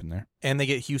happen there. And they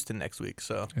get Houston next week.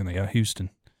 And they got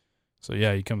Houston. So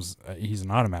yeah, he's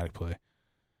an automatic play.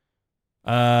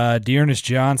 Dearness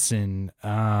Johnson.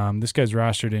 This guy's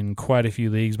rostered in quite a few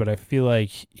leagues, but I feel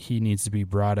like he needs to be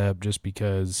brought up just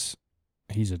because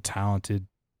he's a talented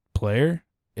player.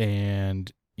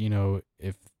 And,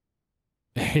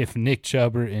 if Nick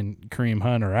Chubb and Kareem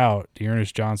Hunt are out,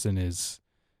 Dearness Johnson is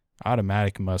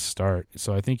automatic must start.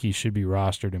 So I think he should be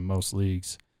rostered in most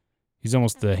leagues. He's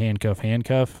almost the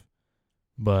handcuff,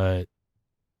 but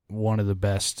one of the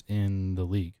best in the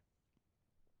league.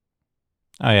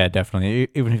 Oh, yeah, definitely.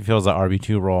 Even if he fills the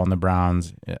RB2 role on the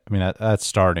Browns, I mean, that's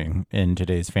starting in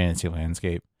today's fantasy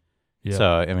landscape. Yeah.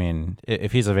 So, I mean,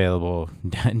 if he's available,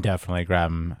 definitely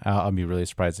grab him. I'll be really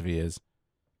surprised if he is.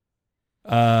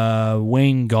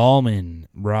 Wayne Gallman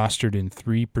rostered in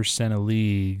 3% of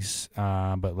leagues.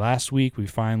 But last week we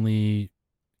finally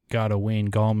got a Wayne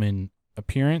Gallman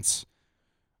appearance,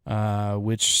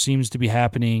 which seems to be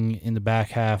happening in the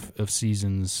back half of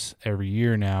seasons every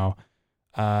year now.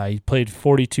 He played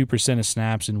 42% of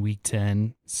snaps in week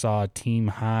 10, saw a team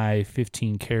high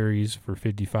 15 carries for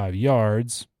 55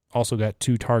 yards, also got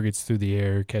 2 targets through the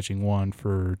air, catching 1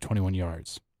 for 21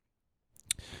 yards.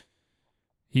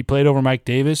 He played over Mike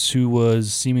Davis, who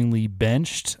was seemingly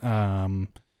benched.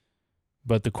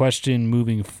 But the question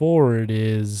moving forward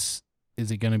is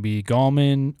it going to be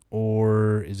Gallman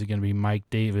or is it going to be Mike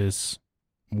Davis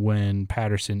when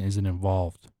Patterson isn't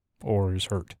involved or is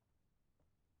hurt?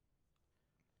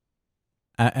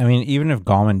 I mean, even if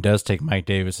Gallman does take Mike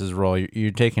Davis's role,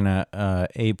 you're taking a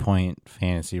 8-point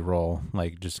fantasy role,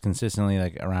 like just consistently,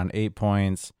 like around 8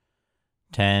 points,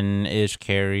 10-ish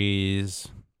carries,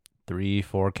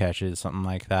 3-4 catches, something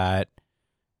like that.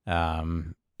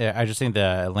 I just think the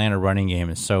Atlanta running game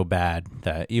is so bad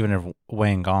that even if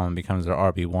Wayne Gallman becomes their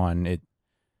RB1,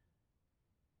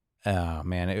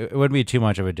 it wouldn't be too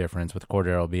much of a difference with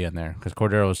Cordero being there because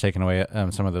Cordero was taking away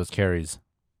some of those carries.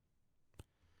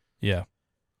 Yeah.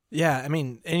 Yeah, I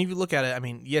mean, and if you look at it, I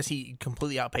mean, yes, he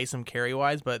completely outpaced them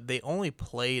carry-wise, but they only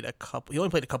played a couple. He only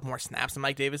played a couple more snaps than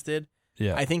Mike Davis did.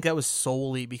 Yeah, I think that was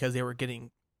solely because they were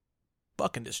getting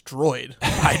fucking destroyed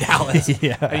by Dallas.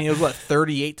 Yeah, I mean, it was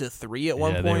 38-3 at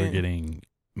one point. They were getting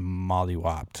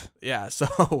mollywopped. Yeah,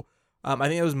 so I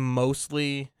think it was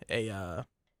mostly a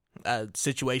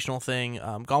situational thing.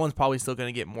 Gallman's probably still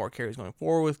going to get more carries going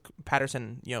forward with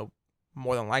Patterson,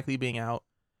 more than likely being out.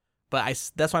 But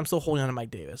that's why I'm still holding on to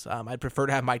Mike Davis. I'd prefer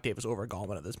to have Mike Davis over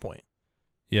Gallman at this point.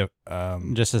 Yep.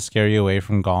 Just to scare you away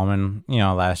from Gallman,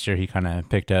 last year he kind of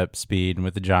picked up speed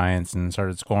with the Giants and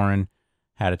started scoring.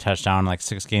 Had a touchdown like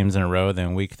 6 games in a row.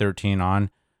 Then week 13 on,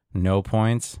 no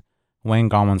points. Wayne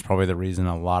Gallman's probably the reason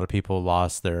a lot of people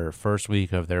lost their first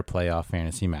week of their playoff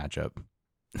fantasy matchup.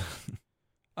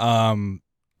 And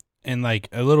like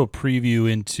a little preview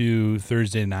into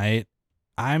Thursday night,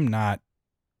 I'm not,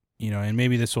 and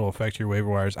maybe this will affect your waiver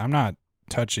wires. I'm not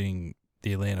touching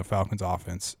the Atlanta Falcons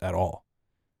offense at all.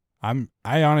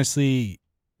 I honestly,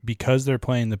 because they're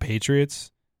playing the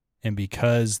Patriots and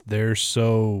because they're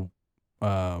so,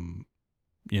 lacking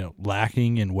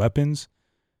in weapons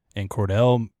and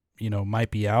Cordell,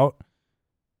 might be out,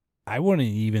 I wouldn't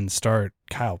even start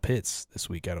Kyle Pitts this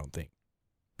week, I don't think.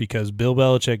 Because Bill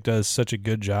Belichick does such a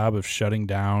good job of shutting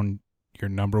down your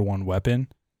number one weapon.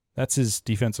 That's his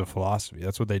defensive philosophy.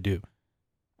 That's what they do.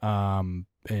 And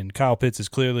Kyle Pitts is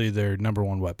clearly their number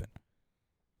one weapon.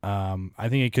 I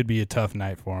think it could be a tough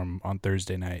night for him on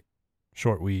Thursday night.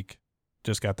 Short week.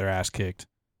 Just got their ass kicked.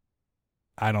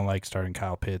 I don't like starting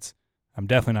Kyle Pitts. I'm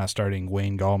definitely not starting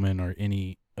Wayne Gallman or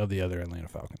any of the other Atlanta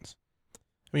Falcons. I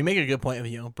mean, make a good point of,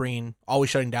 always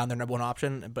shutting down their number one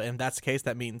option. But if that's the case,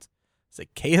 that means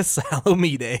Zacchaeus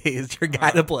Alameda is your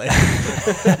guy to play.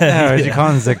 Would you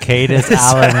call him Zacchaeus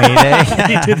Alameda?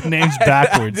 He did the names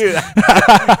backwards. Dude.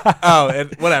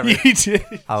 Whatever.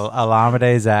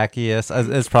 Alameda Zacchaeus.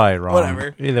 It's probably wrong.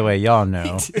 Whatever. Either way, y'all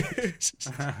know.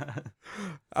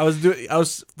 I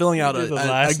was filling out a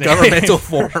name. governmental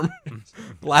form.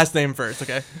 Last name first,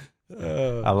 okay?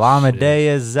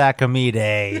 Alameda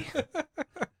Zachamede.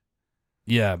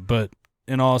 Yeah, but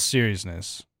in all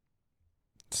seriousness,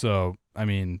 so I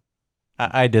mean,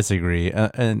 I disagree,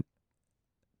 and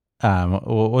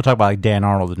we'll talk about like Dan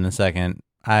Arnold in a second.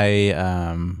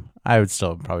 I would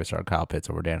still probably start Kyle Pitts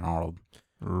over Dan Arnold.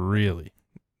 Really?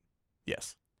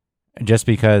 Yes. Just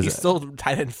because he's still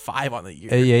tight end 5 on the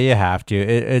year. Yeah, you have to.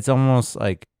 It's almost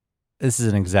like, this is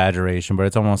an exaggeration, but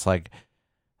it's almost like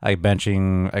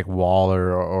benching like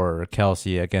Waller or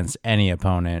Kelsey against any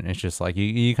opponent. It's just like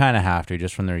you kind of have to,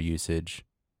 just from their usage.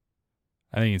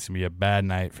 I think it's gonna be a bad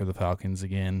night for the Falcons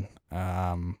again.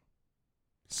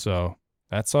 So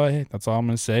that's all I'm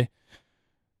gonna say.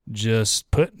 Just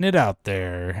putting it out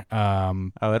there.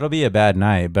 It'll be a bad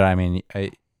night, but I mean,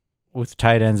 with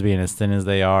tight ends being as thin as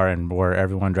they are, and where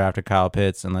everyone drafted Kyle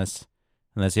Pitts, unless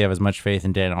you have as much faith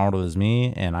in Dan Arnold as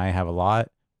me, and I have a lot,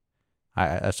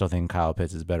 I still think Kyle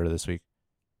Pitts is better this week.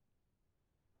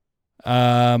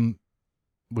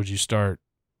 Would you start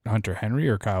Hunter Henry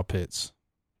or Kyle Pitts?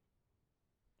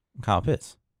 Kyle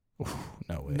Pitts. Oof,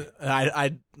 no way.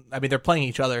 I mean, they're playing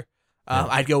each other. Yeah.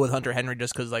 I'd go with Hunter Henry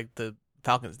just because like the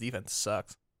Falcons' defense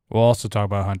sucks. We'll also talk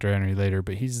about Hunter Henry later,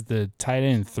 but he's the tight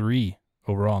end 3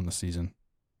 overall in the season.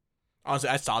 Honestly,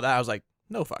 I saw that. I was like,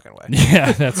 no fucking way.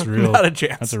 Yeah, that's real. Not a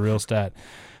chance. That's a real stat.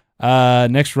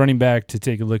 Next running back to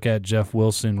take a look at, Jeff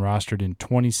Wilson, rostered in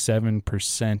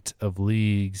 27% of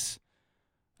leagues.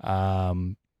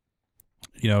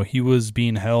 He was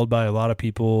being held by a lot of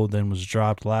people, then was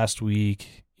dropped last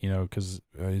week, because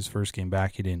his first game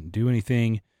back, he didn't do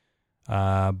anything.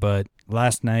 But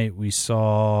last night we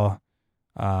saw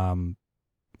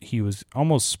he was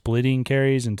almost splitting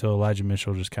carries until Elijah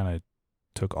Mitchell just kind of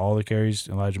took all the carries.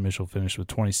 Elijah Mitchell finished with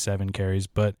 27 carries,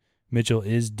 but Mitchell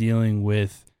is dealing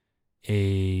with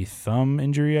a thumb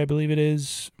injury, I believe it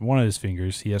is. One of his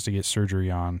fingers he has to get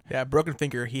surgery on. Yeah, broken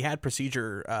finger. He had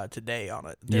procedure today on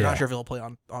it. They're not sure if he'll play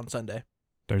on Sunday.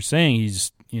 They're saying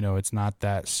he's, it's not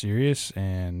that serious,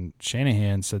 and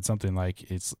Shanahan said something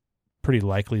like it's pretty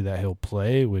likely that he'll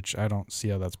play, which I don't see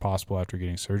how that's possible after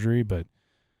getting surgery, but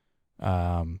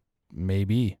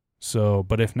maybe. So,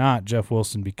 but if not, Jeff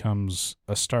Wilson becomes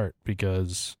a start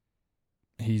because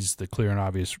he's the clear and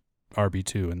obvious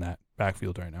RB2 in that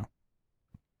backfield right now.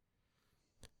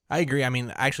 I agree. I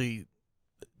mean, actually,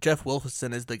 Jeff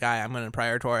Wilson is the guy I'm going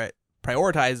to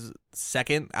prioritize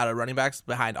second out of running backs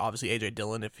behind, obviously, A.J.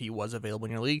 Dillon if he was available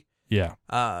in your league. Yeah.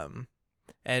 And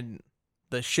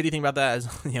the shitty thing about that is,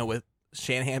 with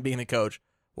Shanahan being the coach,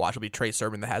 watch will be Trey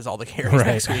Sermon that has all the carries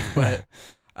next week. But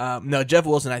no, Jeff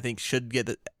Wilson, I think, should get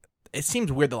the. It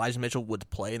seems weird that Elijah Mitchell would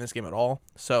play in this game at all.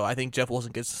 So I think Jeff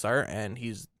Wilson gets to start, and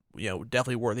he's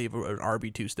definitely worthy of an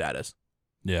RB2 status.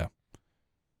 Yeah.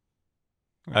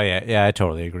 Oh, yeah, I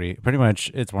totally agree. Pretty much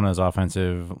it's one of those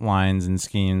offensive lines and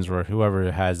schemes where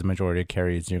whoever has the majority of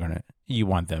carries, you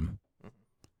want them.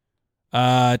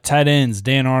 Tight ends,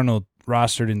 Dan Arnold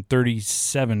rostered in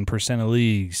 37% of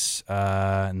leagues.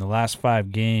 In the last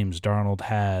 5 games, Darnold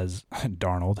has...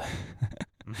 Darnold.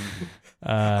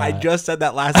 I just said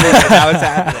that last week, and now it's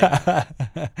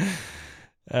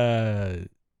happening.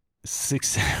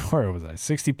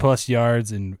 60-plus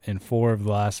yards in 4 of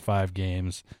the last 5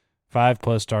 games.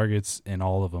 5+ targets in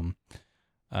all of them.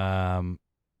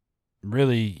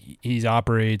 Really, he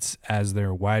operates as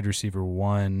their wide receiver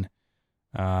 1.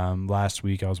 Last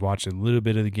week, I was watching a little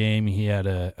bit of the game. He had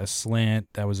a slant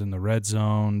that was in the red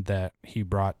zone that he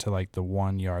brought to like the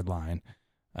 1-yard line.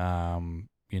 Thought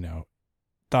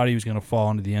he was going to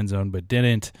fall into the end zone, but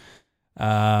didn't.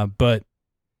 But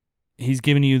he's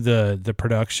giving you the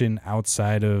production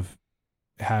outside of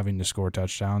having to score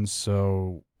touchdowns.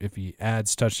 So if he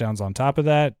adds touchdowns on top of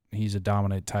that, he's a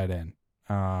dominant tight end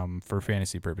for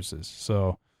fantasy purposes.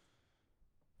 So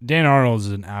Dan Arnold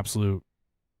is an absolute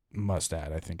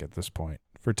must-add, I think, at this point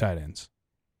for tight ends.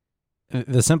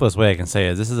 The simplest way I can say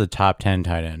is this is a top 10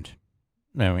 tight end.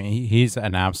 I mean, he's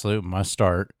an absolute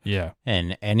must-start. Yeah.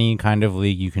 In any kind of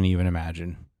league you can even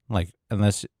imagine.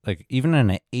 Even in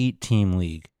an 8-team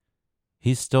league,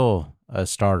 he's still a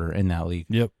starter in that league.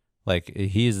 Yep.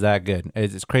 He's that good.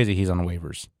 It's crazy he's on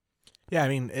waivers. Yeah, I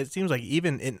mean, it seems like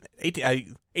even in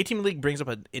 18 league brings up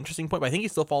an interesting point, but I think he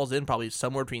still falls in probably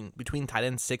somewhere between tight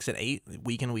ends 6 and 8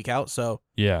 week in, week out. So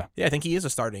yeah, I think he is a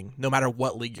starting no matter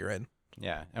what league you're in.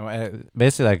 Yeah, and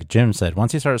basically, like Jim said,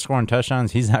 once he starts scoring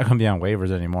touchdowns, he's not going to be on waivers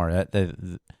anymore.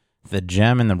 The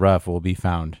gem in the rough will be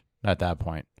found at that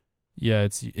point. Yeah,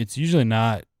 it's usually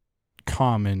not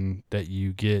common that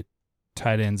you get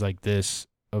tight ends like this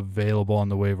available on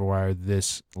the waiver wire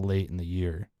this late in the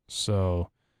year.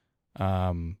 So,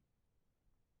 I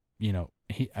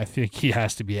think he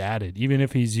has to be added. Even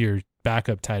if he's your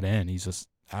backup tight end, he's an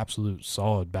absolute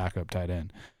solid backup tight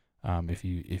end. If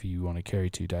you want to carry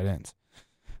 2 tight ends.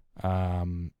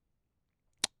 But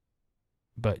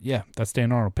yeah, that's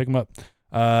Dan Arnold. Pick him up.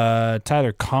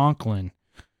 Tyler Conklin,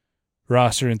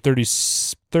 roster in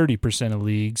 30% of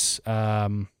leagues.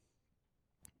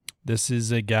 This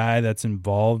is a guy that's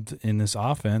involved in this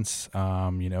offense.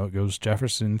 It goes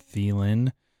Jefferson,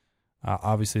 Thielen.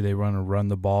 Obviously, they want to run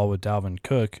the ball with Dalvin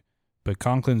Cook, but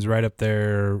Conklin's right up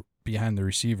there behind the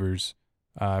receivers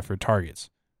for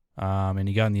targets. And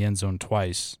he got in the end zone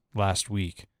twice last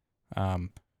week,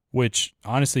 which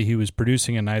honestly he was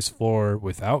producing a nice floor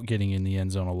without getting in the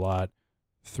end zone a lot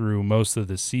through most of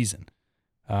the season.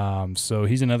 So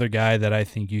he's another guy that I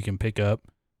think you can pick up,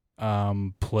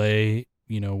 play.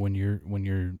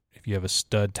 If you have a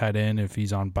stud tight end, if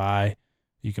he's on bye,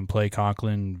 you can play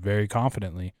Conklin very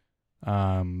confidently.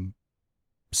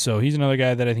 So he's another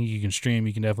guy that I think you can stream.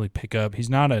 You can definitely pick up. He's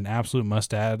not an absolute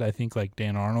must-add, I think, like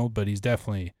Dan Arnold, but he's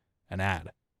definitely an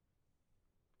add.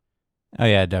 Oh,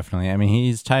 yeah, definitely. I mean,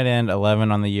 he's tight end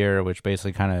 11 on the year, which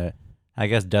basically kind of, I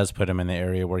guess, does put him in the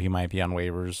area where he might be on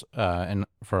waivers and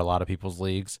for a lot of people's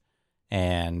leagues.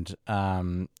 And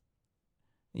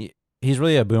he's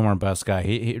really a boom or bust guy.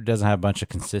 He doesn't have a bunch of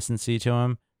consistency to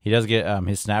him. He does get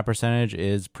his snap percentage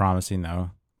is promising,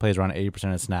 though. Plays around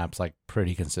 80% of snaps, like,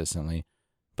 pretty consistently.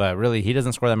 But really, he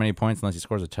doesn't score that many points unless he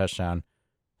scores a touchdown.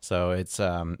 So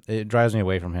it drives me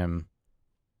away from him.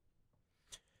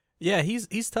 Yeah,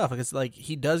 he's tough because like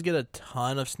he does get a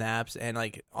ton of snaps, and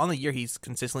like on the year he's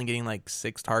consistently getting like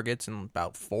 6 targets and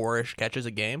about 4-ish catches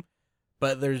a game.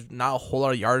 But there's not a whole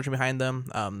lot of yardage behind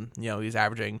them. He's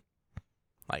averaging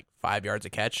like 5 yards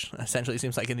a catch, essentially, it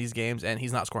seems like in these games, and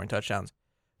he's not scoring touchdowns.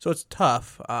 So it's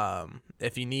tough.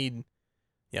 If you need,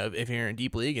 if you're in a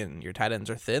deep league and your tight ends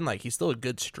are thin, like he's still a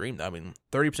good stream, though. I mean,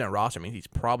 30% roster means he's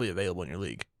probably available in your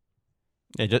league.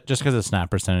 Yeah, just because of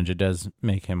snap percentage, it does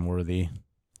make him worthy.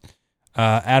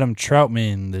 Adam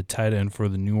Troutman, the tight end for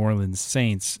the New Orleans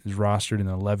Saints, is rostered in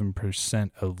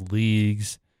 11% of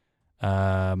leagues.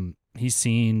 He's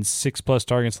seen 6+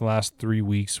 targets the last 3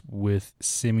 weeks with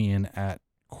Simeon at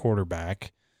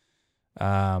quarterback.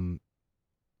 But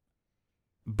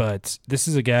this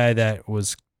is a guy that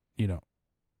was,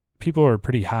 people are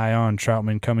pretty high on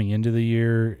Troutman coming into the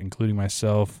year, including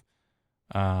myself.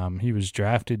 He was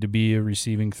drafted to be a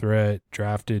receiving threat,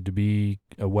 drafted to be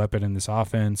a weapon in this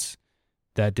offense.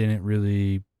 That didn't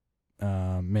really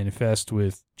manifest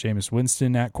with Jameis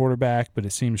Winston at quarterback, but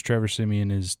it seems Trevor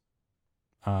Siemian is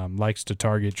likes to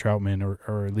target Troutman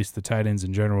or at least the tight ends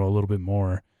in general a little bit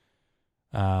more.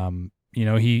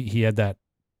 He had that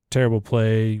terrible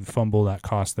play, fumble that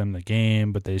cost them the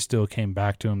game, but they still came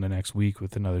back to him the next week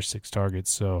with another 6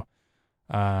 targets. So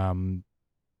there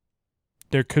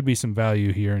could be some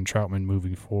value here in Troutman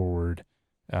moving forward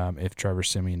if Trevor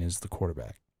Siemian is the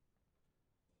quarterback.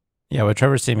 Yeah, with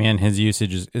Trevor Siemian, his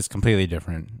usage is completely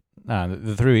different.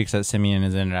 The 3 weeks that Siemian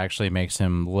is in, it actually makes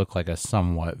him look like a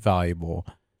somewhat valuable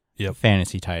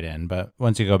fantasy tight end. But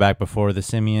once you go back before the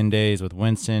Siemian days with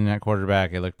Winston at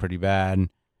quarterback, it looked pretty bad.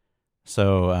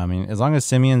 So, I mean, as long as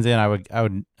Siemian's in, I would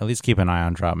at least keep an eye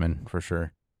on Troutman for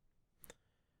sure.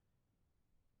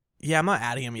 Yeah, I'm not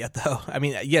adding him yet, though. I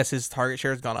mean, yes, his target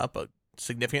share has gone up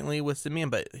significantly with Siemian,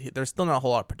 but there's still not a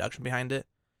whole lot of production behind it.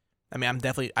 I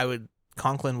mean,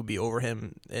 Conklin would be over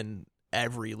him in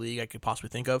every league I could possibly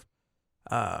think of.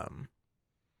 I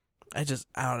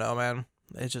don't know, man.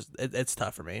 It's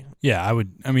tough for me. Yeah,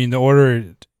 the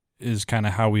order is kind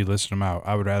of how we listed them out.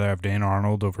 I would rather have Dan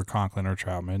Arnold over Conklin or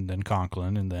Troutman than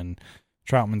Conklin, and then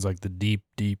Troutman's like the deep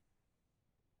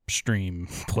stream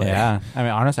play. Yeah, I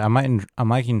mean, honestly, I'm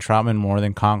liking Troutman more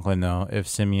than Conklin, though, if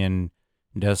Siemian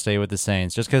does stay with the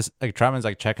Saints, just because like Troutman's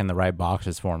like checking the right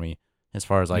boxes for me. As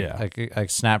far as like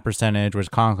snap percentage,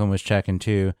 which Conklin was checking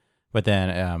too, but then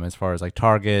as far as like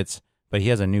targets, but he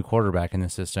has a new quarterback in the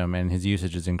system and his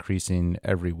usage is increasing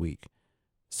every week.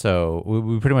 So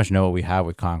we pretty much know what we have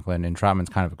with Conklin, and Troutman's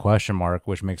kind of a question mark,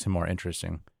 which makes him more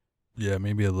interesting. Yeah,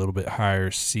 maybe a little bit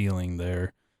higher ceiling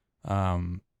there.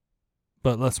 But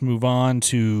let's move on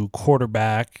to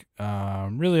quarterback.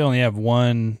 Really only have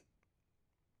one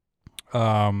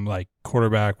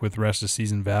quarterback with rest of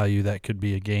season value that could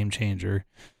be a game changer.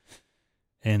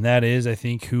 And that is, I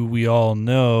think, who we all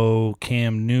know,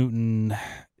 Cam Newton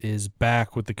is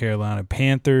back with the Carolina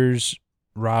Panthers,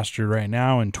 rostered right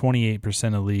now in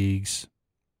 28% of leagues.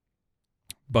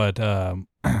 But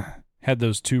had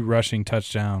those 2 rushing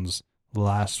touchdowns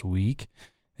last week.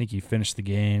 I think he finished the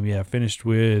game. Yeah, finished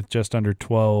with just under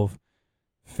 12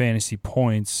 fantasy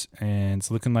points, and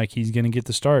it's looking like he's going to get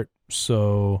the start.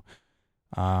 So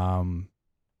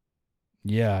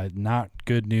not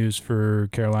good news for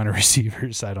Carolina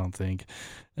receivers, I don't think.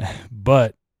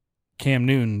 But Cam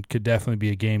Newton could definitely be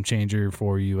a game changer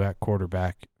for you at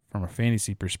quarterback from a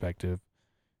fantasy perspective,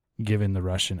 given the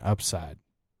rushing upside.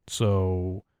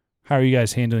 So how are you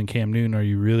guys handling Cam Newton? Are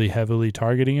you really heavily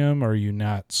targeting him, or are you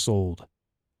not sold?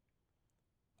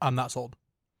 I'm not sold.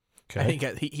 Okay. I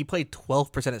think he played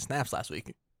 12% of snaps last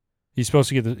week. He's supposed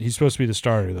to be the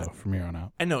starter though from here on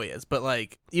out. I know he is, but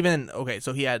like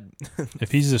so he had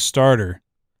if he's a starter,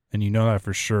 and you know that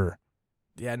for sure.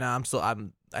 Yeah, no,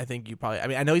 I think you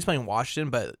probably I know he's playing Washington,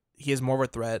 but he is more of a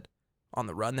threat on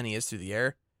the run than he is through the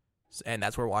air. And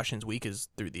that's where Washington's weak is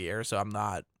through the air, so I'm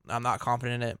not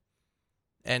confident in it.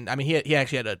 And I mean he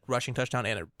actually had a rushing touchdown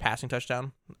and a passing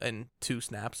touchdown in 2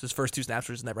 snaps. His first 2 snaps,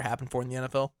 which has never happened for in the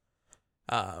NFL.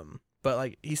 But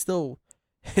like his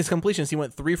completions, he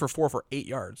went 3 for 4 for 8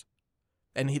 yards.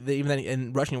 And even then,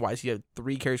 in rushing wise, he had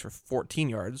 3 carries for 14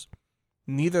 yards.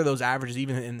 Neither of those averages,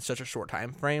 even in such a short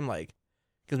time frame, like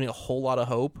gives me a whole lot of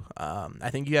hope. I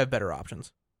think you have better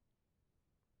options.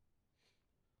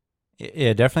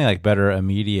 Yeah, definitely like better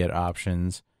immediate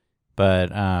options. But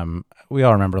we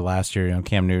all remember last year,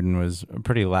 Cam Newton was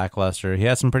pretty lackluster. He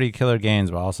had some pretty killer games,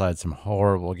 but also had some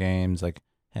horrible games. Like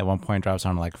at one point drops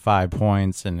on like 5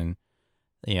 points, and then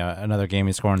another game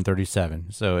he's scoring 37.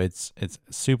 So it's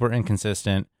super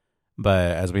inconsistent.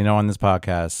 But as we know on this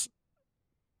podcast,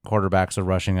 quarterbacks are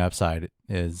rushing upside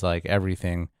is like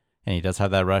everything, and he does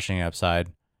have that rushing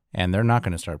upside, and they're not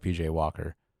going to start PJ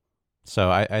Walker.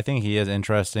 So I think he is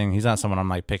interesting. He's not someone I'm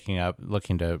like picking up,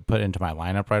 looking to put into my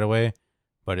lineup right away,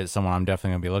 but it's someone I'm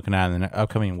definitely going to be looking at in the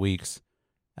upcoming weeks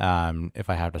if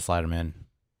I have to slide him in.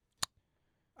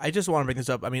 I just want to bring this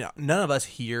up. I mean, none of us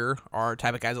here are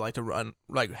type of guys that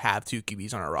like to have 2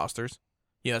 QBs on our rosters.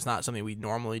 It's not something we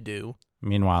normally do.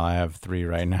 Meanwhile, I have 3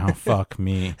 right now. Fuck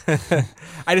me.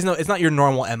 I just know it's not your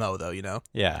normal MO though,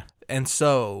 Yeah. And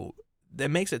so that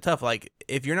makes it tough. Like,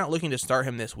 if you're not looking to start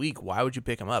him this week, why would you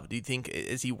pick him up? Do you think,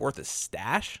 is he worth a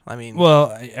stash? I mean,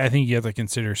 well, I think you have to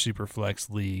consider super flex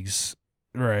leagues,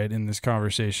 right, in this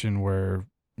conversation where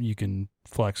you can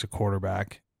flex a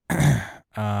quarterback.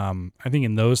 I think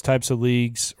in those types of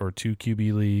leagues or 2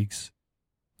 QB leagues,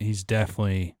 he's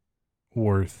definitely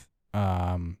worth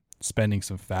spending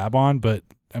some fab on. But,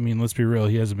 I mean, let's be real,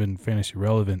 he hasn't been fantasy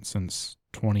relevant since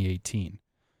 2018.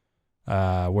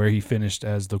 Where he finished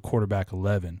as the quarterback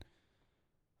 11.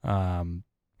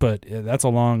 But that's a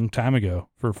long time ago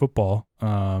for football.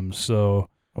 Well,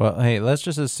 hey, let's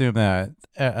just assume that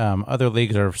other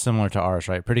leagues are similar to ours,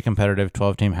 right? Pretty competitive,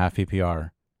 12-team half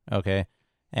PPR. Okay?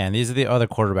 And these are the other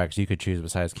quarterbacks you could choose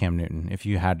besides Cam Newton if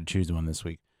you had to choose one this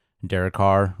week. Derek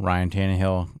Carr, Ryan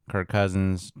Tannehill, Kirk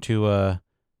Cousins, Tua,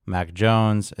 Mac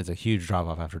Jones. It's a huge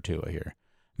drop-off after Tua here.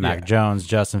 Mac Jones,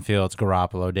 Justin Fields,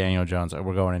 Garoppolo, Daniel Jones.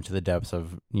 We're going into the depths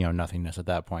of nothingness at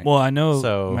that point. Well, I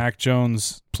know Mac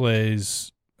Jones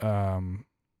plays.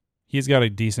 He's got a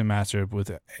decent matchup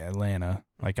with Atlanta.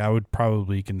 Like I would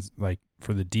probably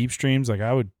for the deep streams. Like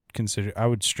I would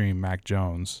stream Mac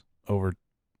Jones over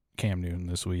Cam Newton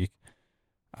this week.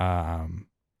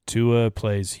 Tua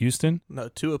plays Houston. No,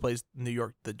 Tua plays New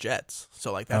York, the Jets.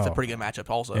 So, that's a pretty good matchup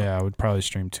also. Yeah, I would probably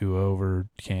stream Tua over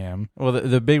Cam. Well,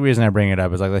 the big reason I bring it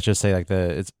up is, let's just say,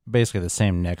 it's basically the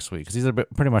same next week. Because these are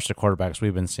pretty much the quarterbacks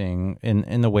we've been seeing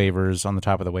in the waivers, on the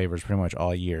top of the waivers pretty much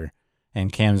all year.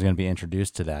 And Cam's going to be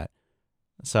introduced to that.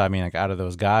 So, I mean, out of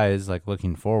those guys,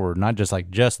 looking forward, not just,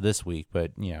 just this week,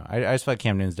 but, I just feel like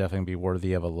Cam Newton's definitely going to be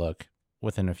worthy of a look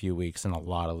within a few weeks in a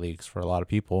lot of leagues for a lot of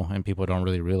people, and people don't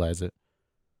really realize it.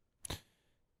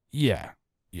 Yeah.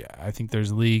 I think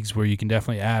there's leagues where you can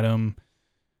definitely add them,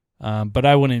 but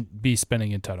I wouldn't be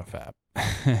spending a ton of fab.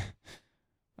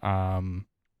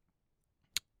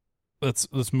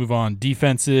 Let's move on.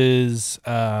 Defenses.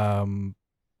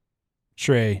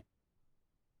 Trey,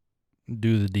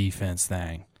 do the defense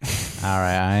thing. All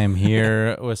right, I am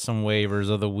here with some waivers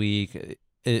of the week.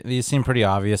 These seem pretty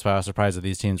obvious, but I was surprised that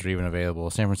these teams are even available.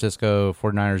 San Francisco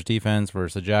 49ers defense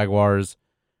versus the Jaguars.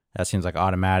 That seems like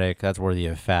automatic. That's worthy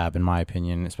of fab, in my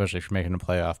opinion, especially if you're making a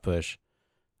playoff push.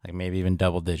 Maybe even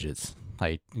double digits.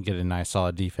 Get a nice,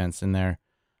 solid defense in there.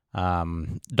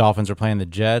 Dolphins are playing the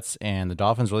Jets, and the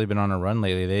Dolphins really been on a run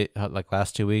lately. They,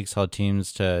 last 2 weeks, held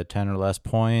teams to 10 or less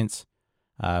points,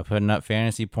 putting up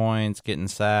fantasy points, getting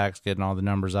sacks, getting all the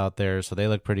numbers out there. So they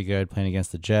look pretty good playing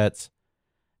against the Jets.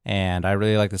 And I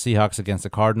really like the Seahawks against the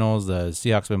Cardinals. The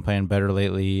Seahawks have been playing better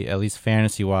lately, at least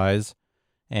fantasy-wise,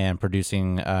 and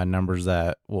producing numbers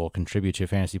that will contribute to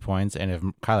fantasy points. And if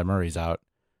Kyler Murray's out,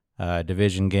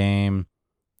 division game,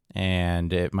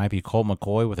 and it might be Colt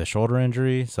McCoy with a shoulder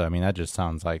injury. So, I mean, that just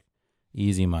sounds like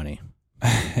easy money.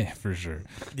 For sure.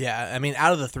 Yeah, I mean,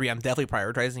 out of the 3, I'm definitely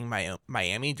prioritizing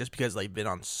Miami just because they've been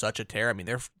on such a tear. I mean,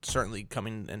 they're certainly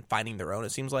coming and finding their own,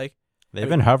 it seems like. They've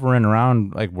been hovering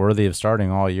around worthy of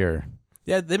starting all year.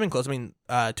 Yeah, they've been close. I mean,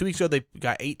 2 weeks ago they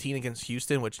got 18 against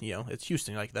Houston, which, it's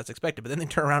Houston, that's expected. But then they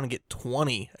turn around and get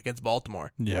 20 against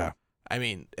Baltimore. Yeah. I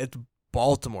mean, it's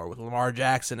Baltimore with Lamar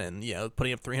Jackson and,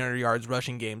 putting up 300 yards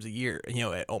rushing games a year,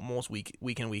 almost week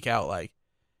in, week out.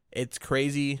 It's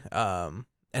crazy. And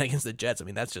against the Jets, I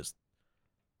mean, that's just,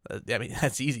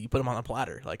 that's easy. You put them on a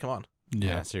platter. Come on.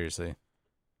 Yeah, seriously.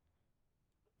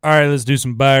 All right, let's do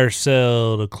some buy or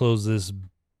sell to close this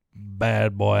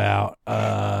bad boy out.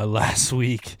 Last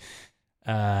week,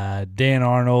 Dan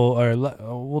Arnold, or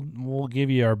we'll give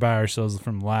you our buy or sells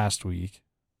from last week,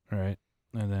 right?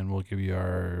 And then we'll give you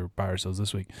our buy or sells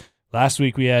this week. Last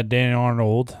week we had Dan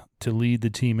Arnold to lead the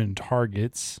team in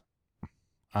targets.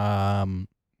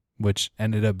 which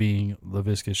ended up being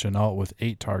Laviska Shenault with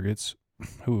 8 targets,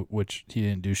 which he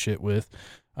didn't do shit with.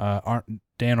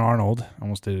 Dan Arnold,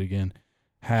 almost did it again,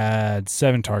 had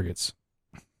 7 targets.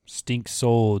 Stink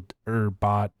sold,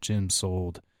 bot, Jim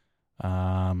sold.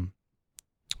 Jim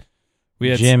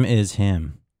is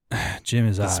him. Jim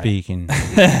is speaker.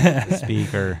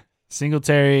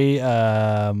 Singletary,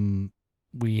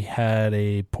 we had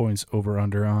a points over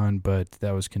under on, but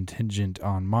that was contingent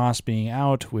on Moss being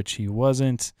out, which he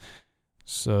wasn't.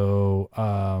 So,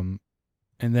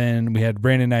 and then we had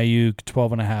Brandon Ayuk,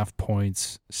 12.5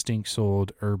 points. Stink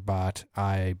sold, bot,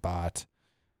 I bot.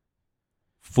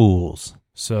 Fools.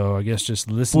 So I guess just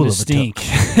listen to Stink,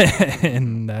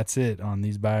 and that's it on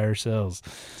these buy or sells.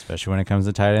 Especially when it comes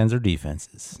to tight ends or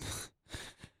defenses.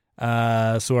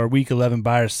 So our week 11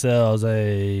 buy or sells,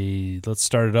 let's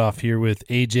start it off here with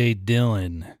A.J.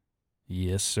 Dillon.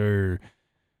 Yes, sir.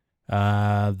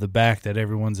 The back that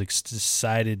everyone's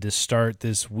decided to start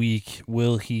this week.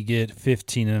 Will he get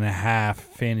 15.5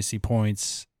 fantasy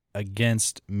points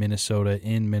against Minnesota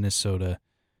in Minnesota?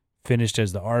 Finished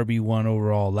as the RB1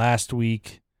 overall last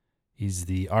week. He's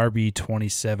the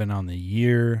RB27 on the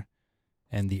year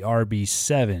and the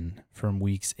RB7 from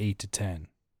weeks 8 to 10.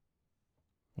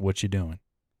 What you doing?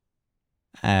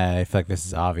 I feel like this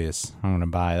is obvious. I'm going to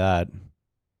buy that.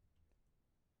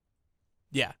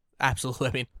 Yeah, absolutely.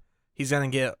 I mean, he's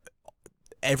going to get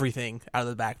everything out of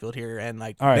the backfield here. And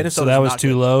like, all right, Minnesota's so that was too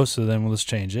good. low, so then let's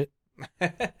change it.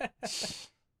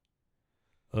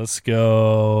 Let's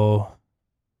go.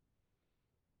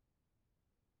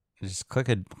 Just click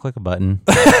a button.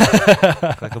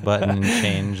 Click a button and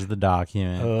change the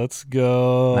document. Let's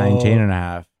go.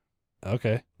 19.5.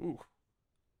 Okay. Ooh.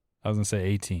 I was going to say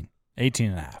 18.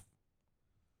 18.5.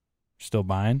 Still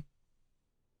buying?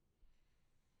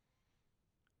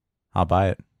 I'll buy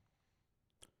it.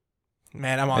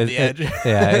 Man, I'm on the edge.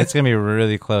 Yeah, it's going to be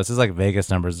really close. It's like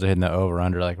Vegas numbers hitting the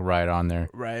over-under like right on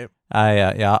there. Right.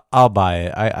 I'll buy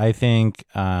it. I think,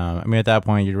 at that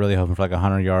point, you're really hoping for like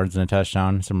 100 yards and a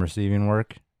touchdown, some receiving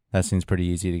work. That seems pretty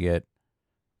easy to get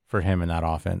for him in that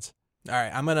offense. All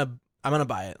right, I'm gonna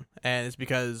buy it, and it's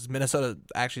because Minnesota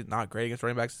actually not great against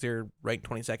running backs this year, ranked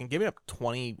 22nd, giving up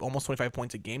almost 25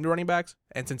 points a game to running backs.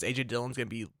 And since AJ Dillon's gonna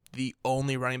be the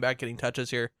only running back getting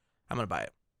touches here, I'm gonna buy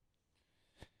it.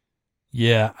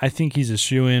 Yeah, I think he's a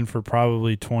shoe-in for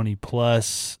probably 20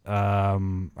 plus. I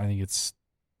think it's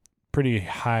pretty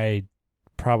high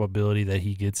probability that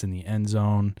he gets in the end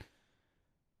zone.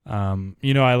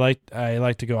 I like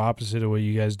to go opposite of what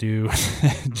you guys do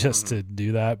just to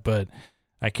do that, but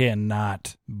I can't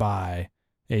not buy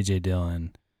AJ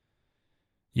Dillon.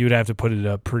 You would have to put it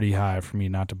up pretty high for me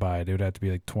not to buy it. It would have to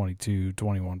be like 22,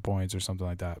 21 points or something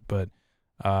like that. But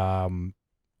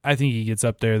I think he gets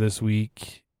up there this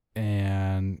week,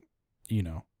 and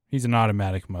he's an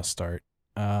automatic must start.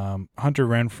 Hunter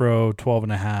Renfrow,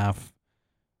 12.5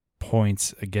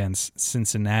 points against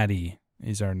Cincinnati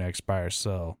is our next buy or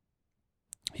sell.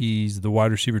 He's the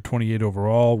wide receiver 28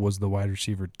 overall, was the wide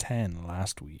receiver 10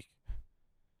 last week.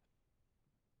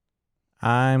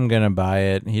 I'm going to buy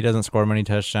it. He doesn't score many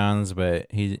touchdowns, but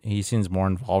he seems more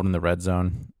involved in the red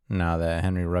zone now that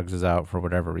Henry Ruggs is out for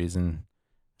whatever reason.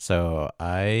 So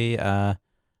I'm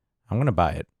going to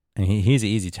buy it. And he's an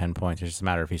easy 10 points. It's just a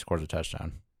matter if he scores a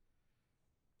touchdown.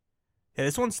 Yeah,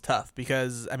 this one's tough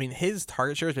because, his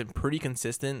target share has been pretty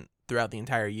consistent throughout the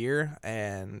entire year,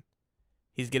 and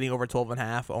he's getting over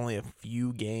 12.5, only a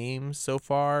few games so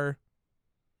far.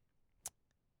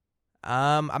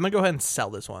 I'm going to go ahead and sell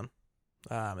this one.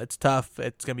 It's tough.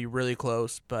 It's going to be really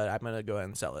close, but I'm going to go ahead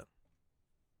and sell it.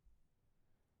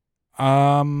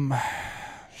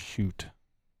 Shoot.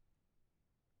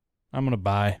 I'm going to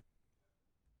buy.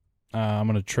 I'm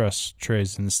going to trust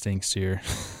Trey's instincts here.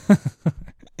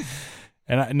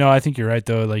 And I think you're right,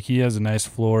 though. Like, he has a nice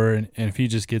floor, and if he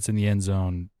just gets in the end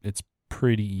zone, it's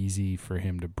pretty easy for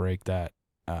him to break that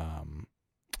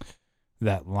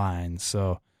line.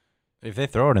 So if they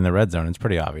throw it in the red zone, it's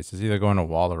pretty obvious. It's either going to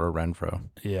Waller or Renfrow.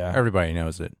 Yeah. Everybody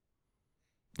knows it.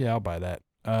 Yeah, I'll buy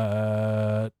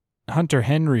that. Hunter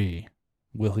Henry,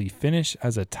 will he finish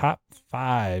as a top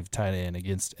 5 tight end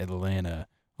against Atlanta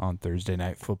on Thursday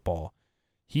Night Football?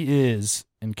 He is,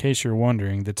 in case you're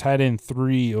wondering, the tight end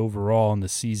 3 overall in the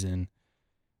season.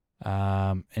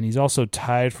 And he's also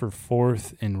tied for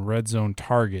 4th in red zone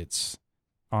targets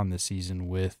on the season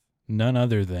with none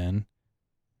other than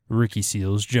Ricky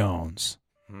Seals-Jones.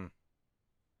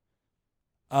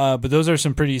 But those are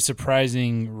some pretty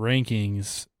surprising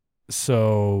rankings.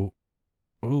 So,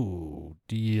 do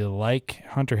you like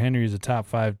Hunter Henry as a top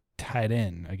 5 tight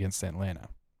end against Atlanta?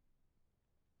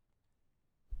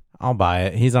 I'll buy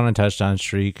it. He's on a touchdown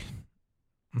streak.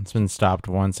 It's been stopped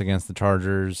once against the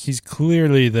Chargers. He's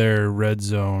clearly their red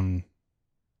zone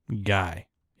guy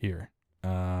here.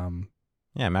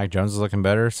 Yeah, Mac Jones is looking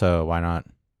better, so why not?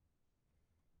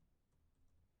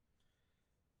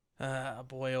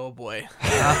 Boy, oh boy.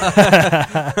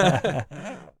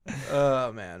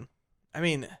 Oh man. I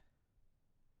mean,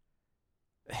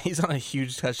 he's on a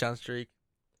huge touchdown streak.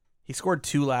 He scored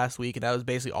 2 last week, and that was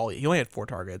basically all. He only had 4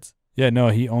 targets. Yeah, no,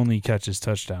 he only catches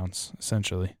touchdowns,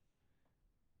 essentially.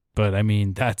 But, I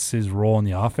mean, that's his role in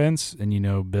the offense,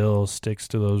 and, Bill sticks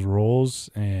to those roles,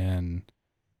 and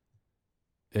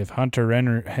if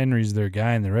Hunter Henry's their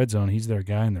guy in the red zone, he's their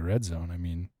guy in the red zone. I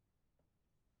mean,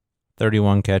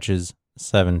 31 catches,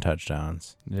 7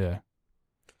 touchdowns. Yeah.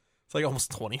 It's like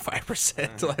almost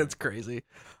 25%. That's crazy.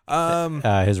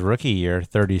 His rookie year,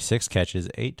 36 catches,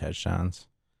 8 touchdowns.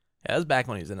 Yeah, that was back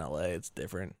when he was in LA. It's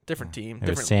different team. It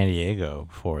was San Diego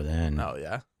before then. Oh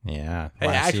yeah, yeah. Hey,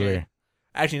 Last year.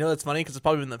 actually, that's funny because it's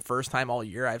probably been the first time all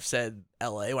year I've said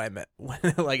LA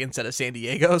like instead of San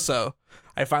Diego. So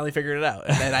I finally figured it out,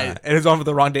 and then it was on with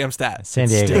the wrong damn stat. San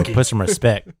Diego, put some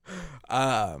respect.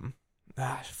 Fuck,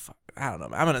 I don't know.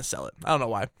 I'm gonna sell it. I don't know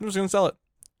why. I'm just gonna sell it.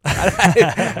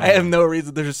 I have no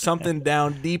reason. There's just something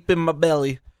down deep in my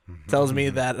belly tells me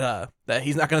that that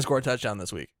he's not gonna score a touchdown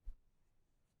this week.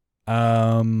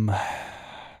 I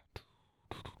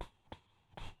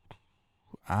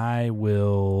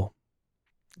will.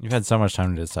 You've had so much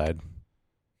time to decide.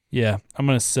 Yeah, I'm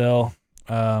gonna sell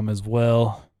as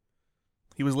well.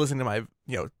 He was listening to my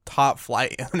top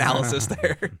flight analysis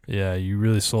there. Yeah, you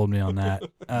really sold me on that.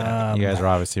 You guys are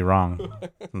obviously wrong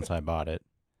since I bought it.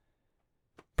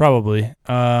 Probably.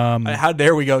 How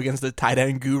dare we go against the tight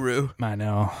end guru? I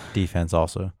know. Defense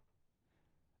also.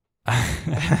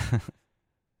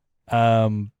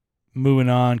 Moving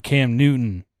on, Cam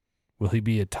Newton. Will he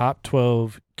be a top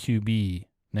 12 QB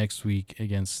next week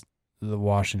against the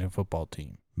Washington football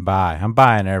team? Buy. I'm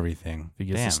buying everything. If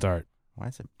he gets to start. Why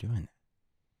is it doing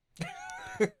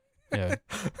that? Yeah.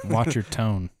 Watch your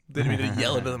tone. Didn't mean to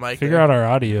yell into the mic. Figure out our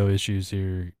audio issues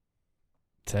here,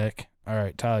 Tech. All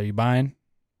right, Tyler, you buying?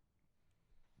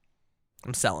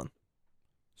 I'm selling.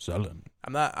 Selling.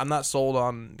 I'm not sold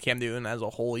on Cam Newton as a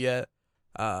whole yet.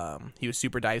 He was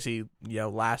super dicey,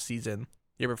 last season.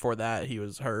 Year before that, he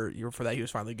was hurt. Year before that, he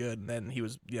was finally good. And then he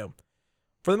was,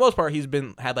 for the most part, he's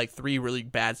had like 3 really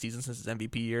bad seasons since his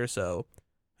MVP year. So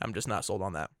I'm just not sold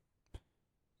on that.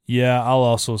 Yeah, I'll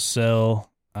also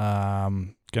sell.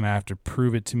 Gonna have to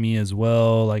prove it to me as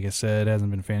well. Like I said,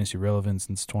 hasn't been fantasy relevant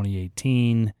since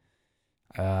 2018.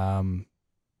 And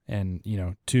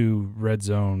 2 red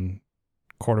zone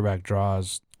quarterback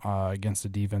draws against a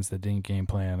defense that didn't game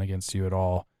plan against you at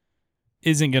all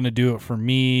isn't going to do it for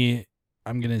me.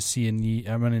 I'm going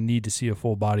to need to see a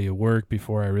full body of work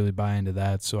before I really buy into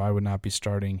that. So I would not be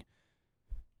starting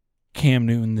Cam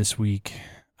Newton this week.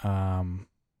 And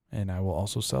I will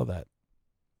also sell that.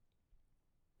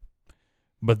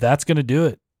 But that's going to do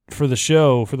it for the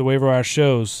show, for the waiver wire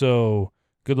show. So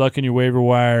good luck in your waiver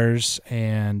wires,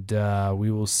 and we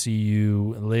will see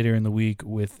you later in the week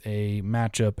with a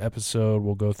matchup episode.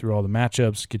 We'll go through all the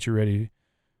matchups, get you ready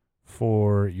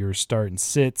for your start and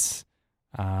sits,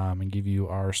 and give you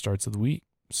our starts of the week.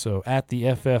 So at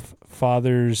the FF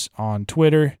Fathers on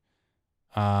Twitter,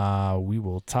 we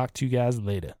will talk to you guys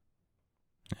later.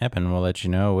 Yep, and we'll let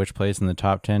you know which place in the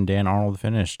top 10 Dan Arnold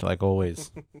finished, like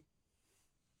always.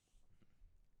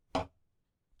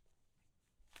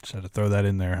 Just had to throw that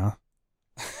in there, huh?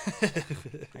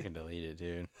 I can delete it,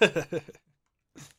 dude.